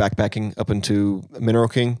 We'd go backpacking up into Mineral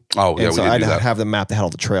King. Oh, yeah, and so we did I'd do that. have the map that had all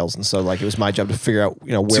the trails, and so like it was my job to figure out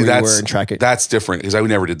where we were and track it. That's different because I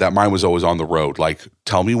never did that. Mine was always on the road. Like,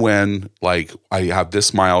 tell me when. Like, I have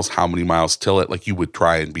this miles. How many miles till it? Like, you would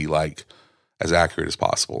try and be like as accurate as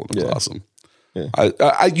possible. It was awesome. Yeah.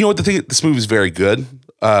 You know what? This movie is very good.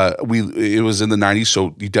 It was in the 90s,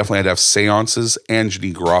 so you definitely had to have seances and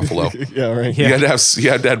Janine Garofalo. Yeah, right. You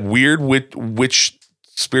had to have weird witch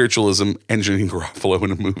spiritualism and Janine Garofalo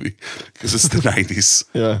in a movie because it's the 90s.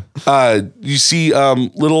 Yeah. You see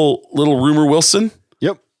little Rumor Wilson?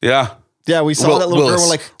 Yep. Yeah. Yeah, we saw that little Willis. girl.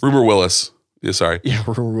 We're like, Rumor Willis. Yeah, sorry. yeah,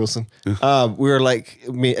 Rumor Wilson. We were like,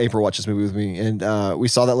 April watched this movie with me, and we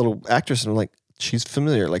saw that little actress, and we're like, she's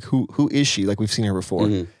familiar. Like, who is she? Like, we've seen her before.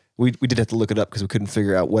 Mm-hmm. We did have to look it up because we couldn't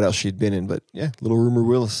figure out what else she'd been in. But yeah, little Rumor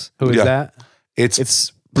Willis. Who is Yeah. that?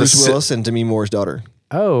 It's Bruce Willis and Demi Moore's daughter.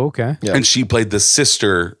 Oh, okay. Yeah. And she played the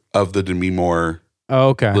sister of the Demi Moore Oh,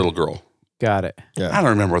 okay. little girl. Got it. I don't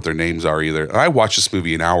remember what their names are either. I watched this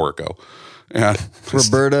movie an hour ago. Yeah.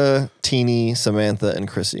 Roberta, Teeny, Samantha, and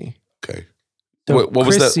Chrissy. Okay. So what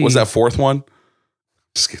was that? Chrissy- Was that fourth one?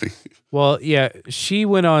 Just kidding. Well, yeah, she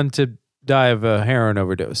went on to die of a heroin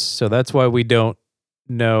overdose, so that's why we don't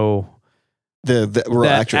know The real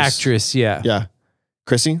that actress. Yeah. Yeah.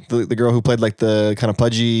 Chrissy, the girl who played like the kind of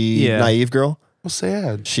pudgy, naive girl. Well,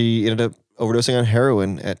 sad. She ended up overdosing on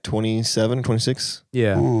heroin at 27, 26.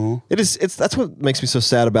 Yeah. Oh. That's what makes me so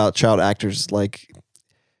sad about child actors. Like,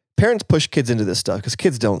 parents push kids into this stuff because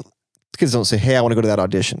kids don't say, "Hey, I want to go to that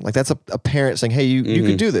audition." Like, that's a parent saying, "Hey, you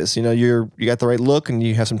can do this. You got the right look and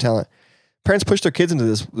you have some talent." Parents push their kids into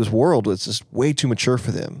this world that's just way too mature for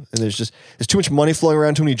them, and there's too much money flowing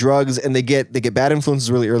around, too many drugs, and they get bad influences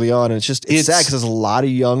really early on, and it's sad because there's a lot of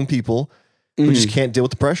young people who just can't deal with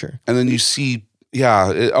the pressure. And then you see,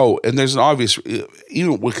 and there's an obvious,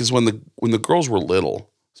 even because when the girls were little,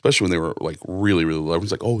 especially when they were like really, really little, everyone's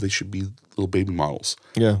like, oh, they should be little baby models.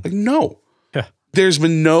 Yeah, Like, no. Yeah. There's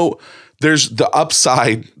the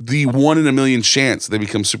upside, the 1 in a million chance they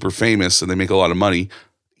become super famous and they make a lot of money.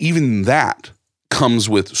 Even that comes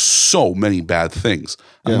with so many bad things.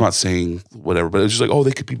 Yeah. I'm not saying whatever, but it's just like, oh,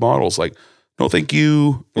 they could be models. Like, no, thank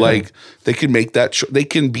you. Yeah. Like, they can make that. They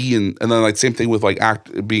can be in, and then like same thing with like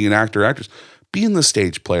being an actor, actress. Be in the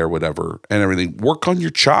stage play or whatever, and everything. Work on your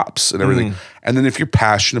chops and everything. And then if you're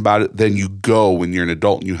passionate about it, then you go when you're an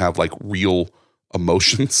adult and you have like real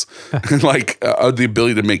emotions and like the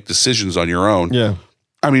ability to make decisions on your own. yeah.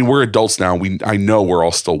 I mean, we're adults now. I know we're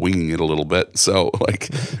all still winging it a little bit. So, like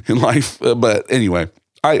in life, but anyway,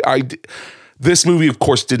 this movie, of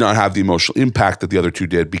course, did not have the emotional impact that the other two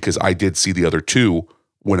did because I did see the other two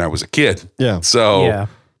when I was a kid. Yeah. So, Yeah.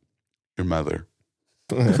 your mother.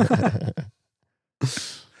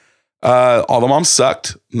 All the moms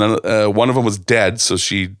sucked. One of them was dead, so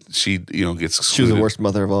she gets excluded. She was the worst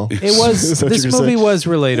mother of all. It was Is that what this you're gonna movie say? was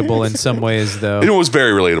relatable in some ways though. It was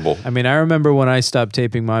very relatable. I mean, I remember when I stopped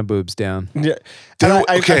taping my boobs down. Yeah. And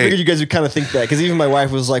I Okay. figured you guys would kind of think that because even my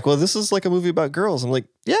wife was like, well, this is like a movie about girls. I'm like,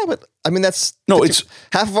 yeah, but I mean, that's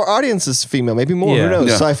half of our audience is female, maybe more. Yeah. Who knows?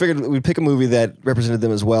 Yeah. So I figured we'd pick a movie that represented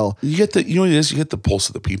them as well. You get what it is. You get the pulse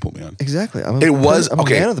of the people, man. Exactly. I'm I'm a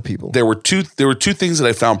okay. man of the people. There were two things that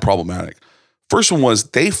I found problematic. First one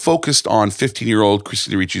was they focused on 15-year-old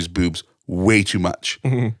Christina Ricci's boobs way too much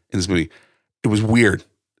in this movie. It was weird.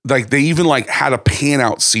 Like they even like had a pan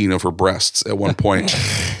out scene of her breasts at one point,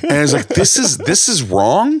 and I was like, "This is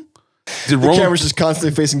wrong." The camera's just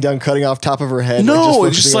constantly facing down, cutting off top of her head. No, like,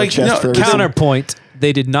 it's just focusing on like, chest no, for everything. Counterpoint,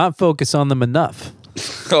 they did not focus on them enough.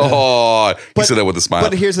 Oh, he said that with a smile.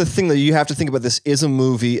 But here's the thing, though. You have to think about this is a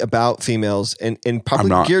movie about females and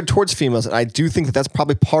probably geared towards females. And I do think that that's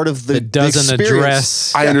probably part of the It doesn't the experience.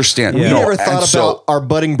 address. I understand. We Yeah. never thought about our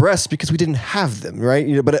budding breasts because we didn't have them,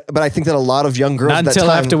 right? But I think that a lot of young girls Not at that until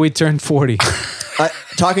time, after we turned 40.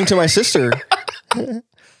 talking to my sister,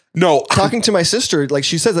 like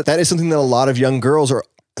she says that is something that a lot of young girls are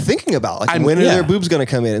thinking about. Like when are their boobs going to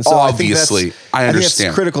come in? And so Obviously, I think understand.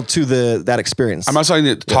 that's critical to that experience. I'm not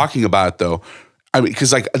talking about it though. I mean,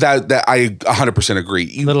 because like that I 100%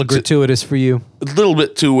 agree. A little gratuitous for you. A little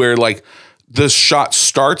bit to where like the shot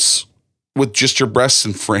starts with just your breasts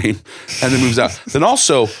in frame and then moves out. Then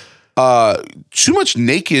also too much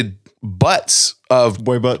naked butts of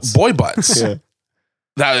boy butts. Yeah.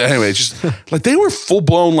 Anyway, it's just like they were full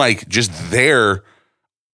blown like just there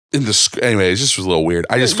in the anyway. It just was a little weird.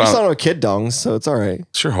 I just You found saw no kid dongs, so it's all right.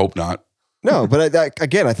 sure hope not. No, but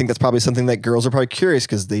again, I think that's probably something that girls are probably curious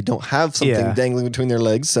because they don't have something dangling between their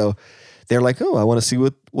legs. So they're like, oh, I want to see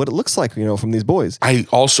what it looks like, from these boys. I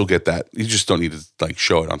also get that. You just don't need to like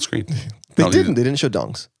show it on screen. They didn't show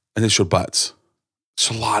dongs. And they showed butts.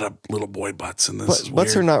 There's a lot of little boy butts in this.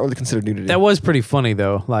 Butts are not really considered nudity. That was pretty funny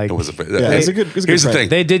though. Like It was a it's a good Here's the thing.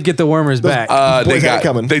 they did get the wormers back. boys had it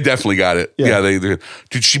coming. They definitely got it. Yeah,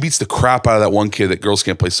 dude, she beats the crap out of that one kid that girls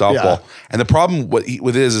can't play softball. Yeah. And the problem with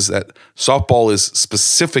it is that softball is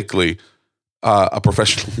specifically a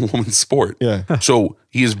professional woman's sport. Yeah. So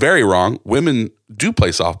he is very wrong. Women do play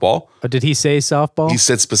softball. Did he say softball? He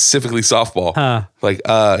said specifically softball. Huh. Like,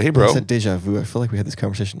 hey, bro. I said deja vu. I feel like we had this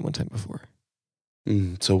conversation one time before.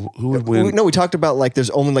 So who would win? No, we talked about like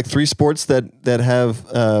there's only like 3 sports that have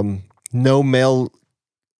no male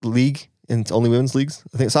league and it's only women's leagues.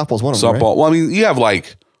 I think softball's one of them. Softball. Well, I mean, you have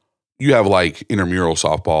like intramural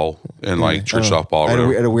softball and like church softball. I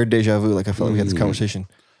Or had a weird deja vu. Like I felt like we had this conversation.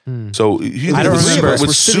 So I don't remember. with We're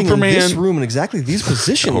sitting in this Superman. room in exactly these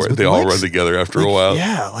positions. with They all legs. run together after a while.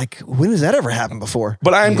 Yeah, like when has that ever happened before?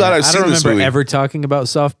 But I'm glad I've I seen don't this remember movie. ever talking about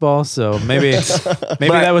softball, so maybe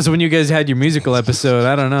that was when you guys had your musical episode.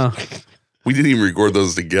 I don't know. We didn't even record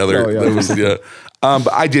those together. Oh, yeah. That was,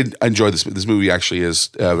 but I did enjoy this. This movie actually is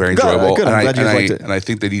very enjoyable, good. I'm glad you liked it. And I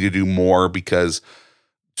think they need to do more because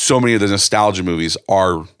so many of the nostalgia movies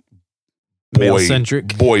are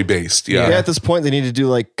Male-centric. boy based. Yeah, Yeah. at this point they need to do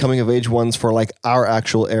like coming of age ones for like our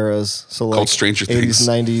actual eras. So like Called Stranger 80s, Things.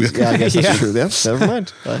 90s. Yeah, I guess Yeah. that's true. Yeah, never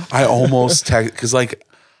mind. I almost because like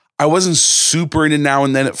I wasn't super into Now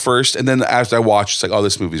and Then at first, and then after I watched, it's like, oh,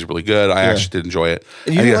 this movie's really good. I actually did enjoy it.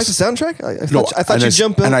 You didn't like the soundtrack? I thought and you'd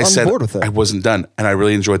jump in and I on said board with that. I wasn't done, and I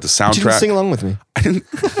really enjoyed the But you didn't soundtrack. sing along with me. I didn't.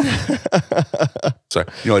 Sorry,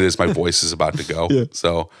 you know what it is. My voice is about to go. Yeah.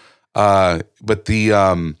 So,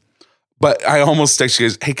 but I almost texted you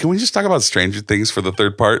guys. Hey, can we just talk about Stranger Things for the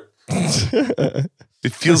third part?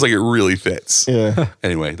 It feels like it really fits. Yeah.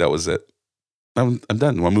 Anyway, that was it. I'm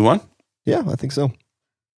done. You want to move on? Yeah, I think so.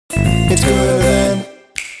 It's good.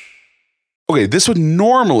 Okay, this would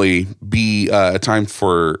normally be a time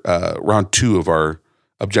for round 2 of our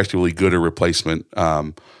objectively good or replacement.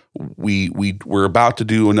 We're about to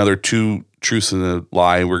do another 2 truths and a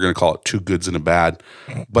lie. We're going to call it 2 goods and a bad.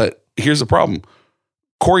 But here's the problem.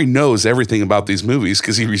 Corey knows everything about these movies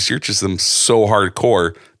because he researches them so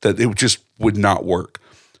hardcore that it just would not work.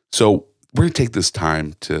 So we're going to take this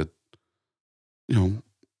time to,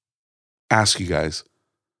 ask you guys,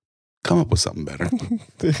 come up with something better.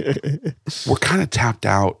 We're kind of tapped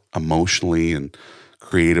out emotionally and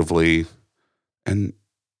creatively. And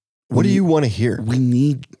What do you want to hear? we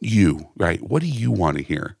need you, right? What do you want to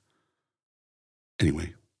hear?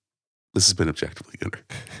 Anyway, this has been Objectively Gooder.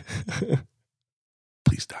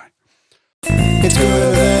 Please die. It's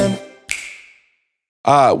good.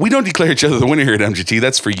 We don't declare each other the winner here at MGT.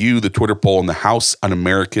 That's for you, the Twitter poll, and the House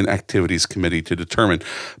Un-American Activities Committee to determine.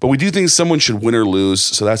 But we do think someone should win or lose,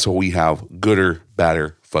 so that's what we have: gooder,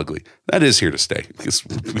 badder, fugly. That is here to stay because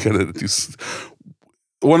we gotta do.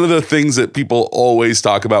 One of the things that people always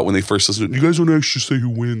talk about when they first listen, you guys don't actually say who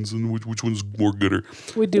wins and which one's more gooder.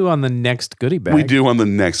 We do on the next goodie bag. We do on the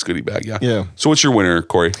next goodie bag, yeah. Yeah. So what's your winner,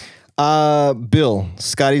 Corey? Bill,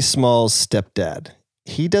 Scotty Small's stepdad.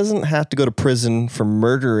 He doesn't have to go to prison for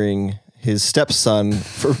murdering his stepson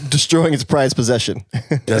for destroying his prized possession.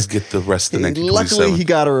 Does get the rest of the 1927. Luckily, he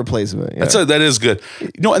got a replacement. Yeah. That is good.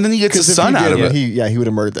 And then he gets his if son he out did, of it. He would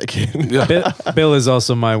have murdered that kid. Yeah. Bill is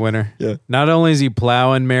also my winner. Yeah. Not only is he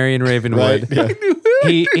plowing Marion Ravenwood, Right.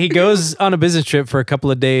 Yeah. he goes on a business trip for a couple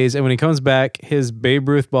of days, and when he comes back, his Babe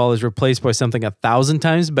Ruth ball is replaced by something 1,000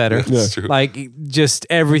 times better. That's true. Like just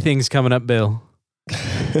everything's coming up, Bill.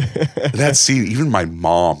 That scene, even my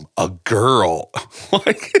mom, a girl,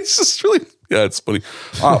 like it's just really, it's funny.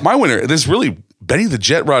 My winner, this is really Benny the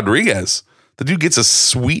Jet Rodriguez. The dude gets a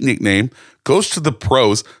sweet nickname, goes to the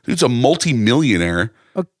pros. Dude's a multi-millionaire,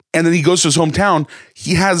 and then he goes to his hometown.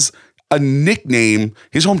 He has a nickname.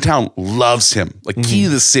 His hometown loves him, like key to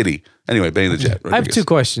the city. Anyway, Benny the Jet Rodriguez. I have 2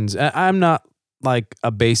 questions. I'm not like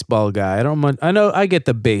a baseball guy. I know I get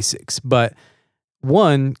the basics, but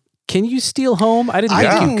one, can you steal home? I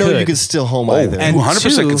didn't know you could steal home either. And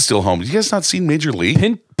 100% 2, can steal home. You guys not seen Major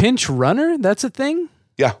League? pinch runner? That's a thing?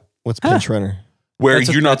 Yeah, What's pinch runner? where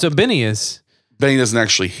That's you're what Benny is. Benny doesn't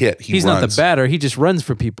actually hit. He's runs. not the batter. He just runs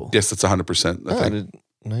for people. Yes, that's 100%. I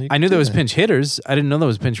think. I knew there was pinch hitters. I didn't know there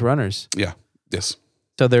was pinch runners. Yeah. Yes.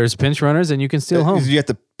 So there's pinch runners, and you can steal home. You have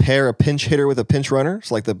to pair a pinch hitter with a pinch runner.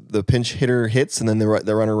 So like the pinch hitter hits and then the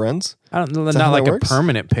runner runs. I don't know. Is that Not how like that a works?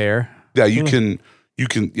 permanent pair. Yeah, you can.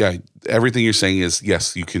 Yeah, everything you're saying is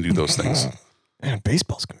yes, you can do those things. Man,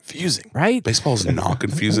 baseball's confusing. right? Baseball is not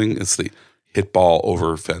confusing. It's the hit ball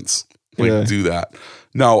over fence. Yeah. Do that.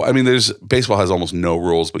 No, I mean, baseball has almost no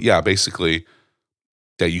rules, but yeah, basically,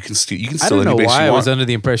 yeah, you can steal. You can I steal don't know any base why you I want. was under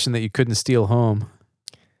the impression that you couldn't steal home.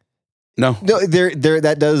 No, No,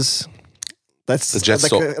 that's The Jets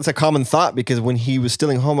stole- that's a common thought because when he was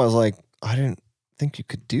stealing home, I was like, I didn't think you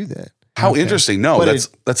could do that. how Okay. interesting. No, But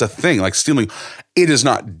that's a thing. Like stealing, it is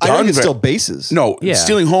not I done. think it's ve- still bases. No, Yeah.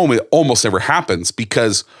 stealing home, it almost never happens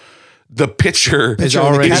because the pitcher Is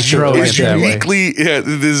already throwing is it that way. uniquely, yeah, it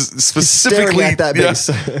is specifically Staring at that yeah. base.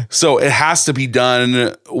 So it has to be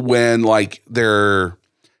done when like they're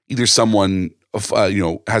either someone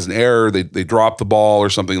has an error, they drop the ball or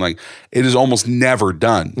something. Like it is almost never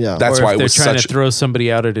done. Yeah. That's or why if it they're was trying such to throw somebody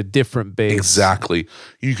out at a different base. exactly.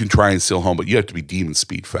 You can try and steal home, but you have to be demon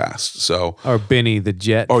speed fast. So Or Benny the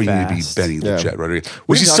Jet. or you need to be fast. Benny the Yeah. Jet right? We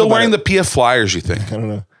Was he can still talk about wearing it. the PF Flyers? You think? I don't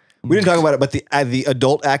know. We didn't talk about it, but the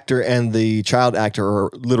adult actor and the child actor are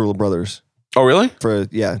literal brothers. Oh, really? For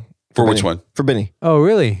For which Benny. one? For Benny. Oh,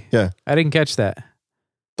 really? Yeah. I didn't catch that.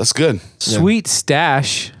 That's good. Sweet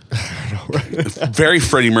stash. Very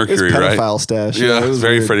Freddie It's Mercury, right? pedophile stash. Yeah, it it's was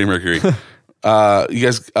very weird. Freddie Mercury. You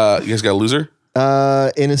guys got a loser?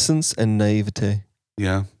 Innocence and naivete.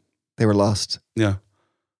 Yeah, They were lost. yeah.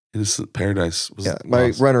 Innocent Paradise was. Yeah, my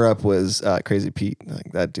lost. runner-up was Crazy Pete.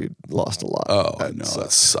 Like that dude lost a lot. Oh, I know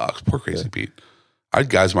that sucks. Poor Crazy Pete. I'd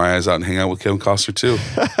gouge my eyes out and hang out with Kevin Costner too.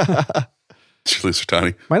 Loser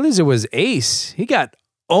Tony. My loser was Ace. He got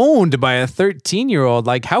owned by a 13-year-old.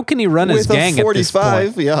 Like, how can he run his With gang a at this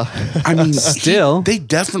 45, point? yeah. I mean, Still. they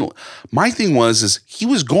definitely. My thing is he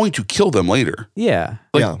was going to kill them later. Yeah.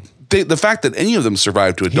 Like, Yeah. the fact that any of them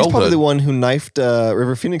survived to He's probably adulthood. the one who knifed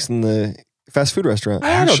River Phoenix in the fast food restaurant.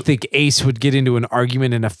 I don't think Ace would get into an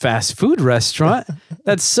argument in a fast food restaurant.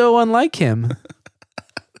 That's so unlike him.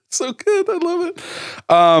 So good. I love it.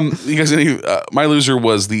 You guys, my loser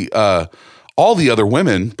was the all the other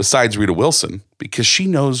women besides Rita Wilson because she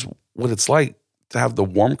knows what it's like to have the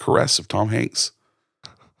warm caress of Tom Hanks.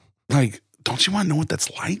 Like, don't you want to know what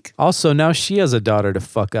that's like? Also, now she has a daughter to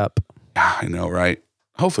fuck up. Yeah, I know, right?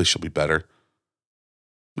 Hopefully, she'll be better.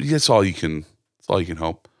 But that's all you can. That's all you can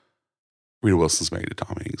hope. Rita Wilson's married to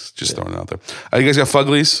Tom Hanks. Just throwing it out there. You guys got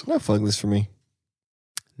Fuglies? Not Fugless for me.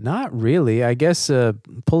 Not really. I guess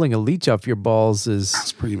pulling a leech off your balls is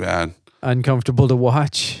That's pretty bad. uncomfortable to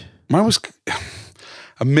watch. Mine was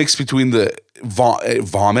a mix between the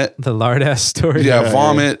vomit. The lard ass story. Yeah,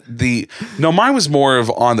 vomit. Mine was more of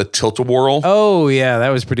on the tilt-a-whirl Oh, yeah. That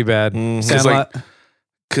was pretty bad. Sandlot.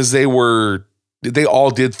 because they all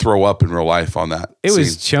did throw up in real life on that. It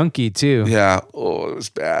was scene. chunky, too. Yeah. Oh, it was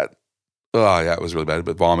bad. Oh, yeah, it was really bad.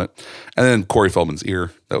 But vomit, and then Corey Feldman's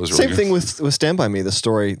ear. That was really Same good. thing with Stand By Me, the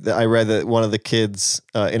story that I read that one of the kids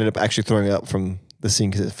ended up actually throwing up from the scene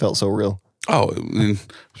because it felt so real. Oh, it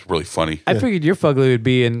was really funny. I figured your fugly would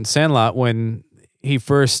be in Sandlot when Benny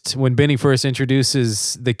first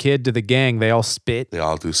introduces the kid to the gang. They all spit. They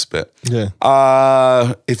all do spit. Yeah.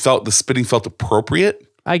 The spitting felt appropriate.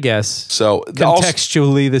 I guess. So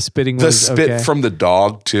Contextually, the spitting the was spit okay. from the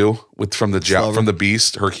dog too, from the Slover. from the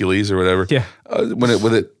beast Hercules or whatever. Yeah.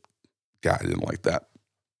 Yeah, I didn't like that.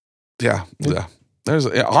 Yeah. There's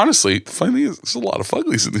honestly, funny thing is, there's a lot of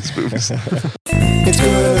Fuglies in these movies. It's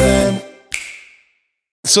good.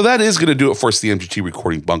 So that is going to do it for us, the MGT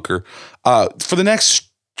Recording Bunker. For the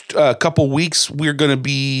next couple weeks, we're going to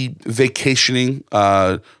be vacationing.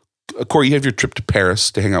 Corey, you have your trip to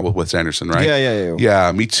Paris to hang out with Wes Anderson, right? Yeah. Yeah,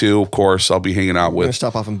 me too, of course. I'll be hanging out We're gonna with.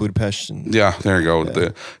 stop off in Budapest. And Yeah, there you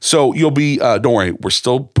go. So you'll be, don't worry, we're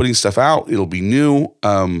still putting stuff out. It'll be new.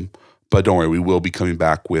 But don't worry, we will be coming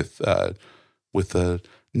back with a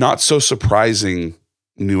not so surprising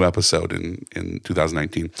new episode in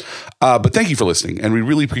 2019. But thank you for listening. And we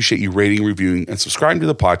really appreciate you rating, reviewing, and subscribing to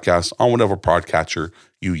the podcast on whatever podcatcher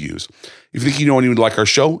you use. If you think you know anyone who would like our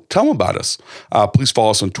show, tell them about us. Please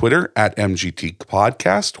follow us on Twitter at MGT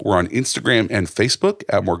Podcast. We're on Instagram and Facebook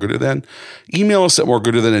at More Gooder Than. Email us at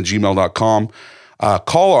moregoodthan@gmail.com.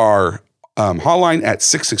 Call our hotline at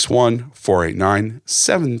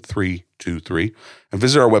 661-489-7323. And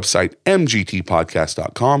visit our website,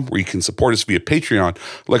 mgtpodcast.com, where you can support us via Patreon,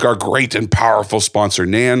 like our great and powerful sponsor,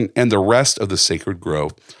 Nan, and the rest of the Sacred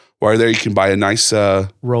Grove. While there, you can buy a nice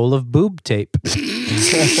roll of boob tape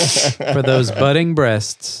for those budding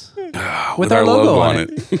breasts with our logo on it.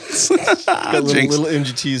 got Jinx. little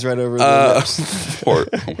MGTs right over the lips. Oh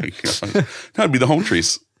my God. That'd be the home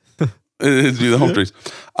trees. It'd be the home trees.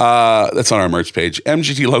 That's on our merch page.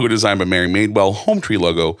 MGT logo designed by Mary Madewell. Home tree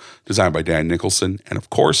logo designed by Dan Nicholson. And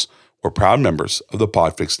of course, We're proud members of the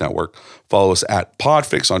Podfix Network. Follow us at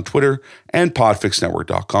Podfix on Twitter and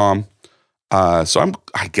podfixnetwork.com. So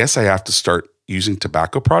I guess I have to start using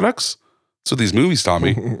tobacco products. That's what these movies taught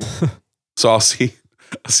me. So I'll see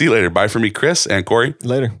you later. Bye for me, Chris and Corey.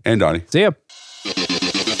 Later. And Donnie. See ya.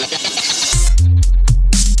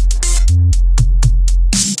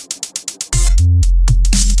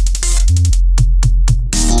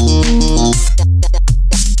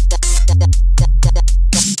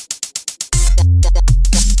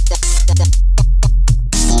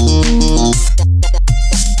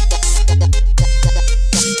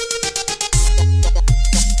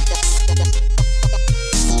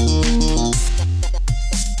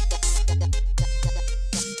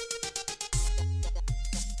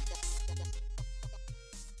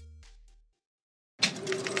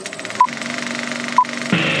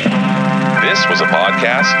 This was a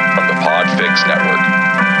podcast from the Podfix Network.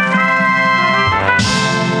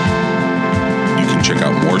 You can check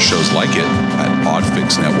out more shows like it at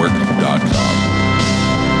podfixnetwork.com.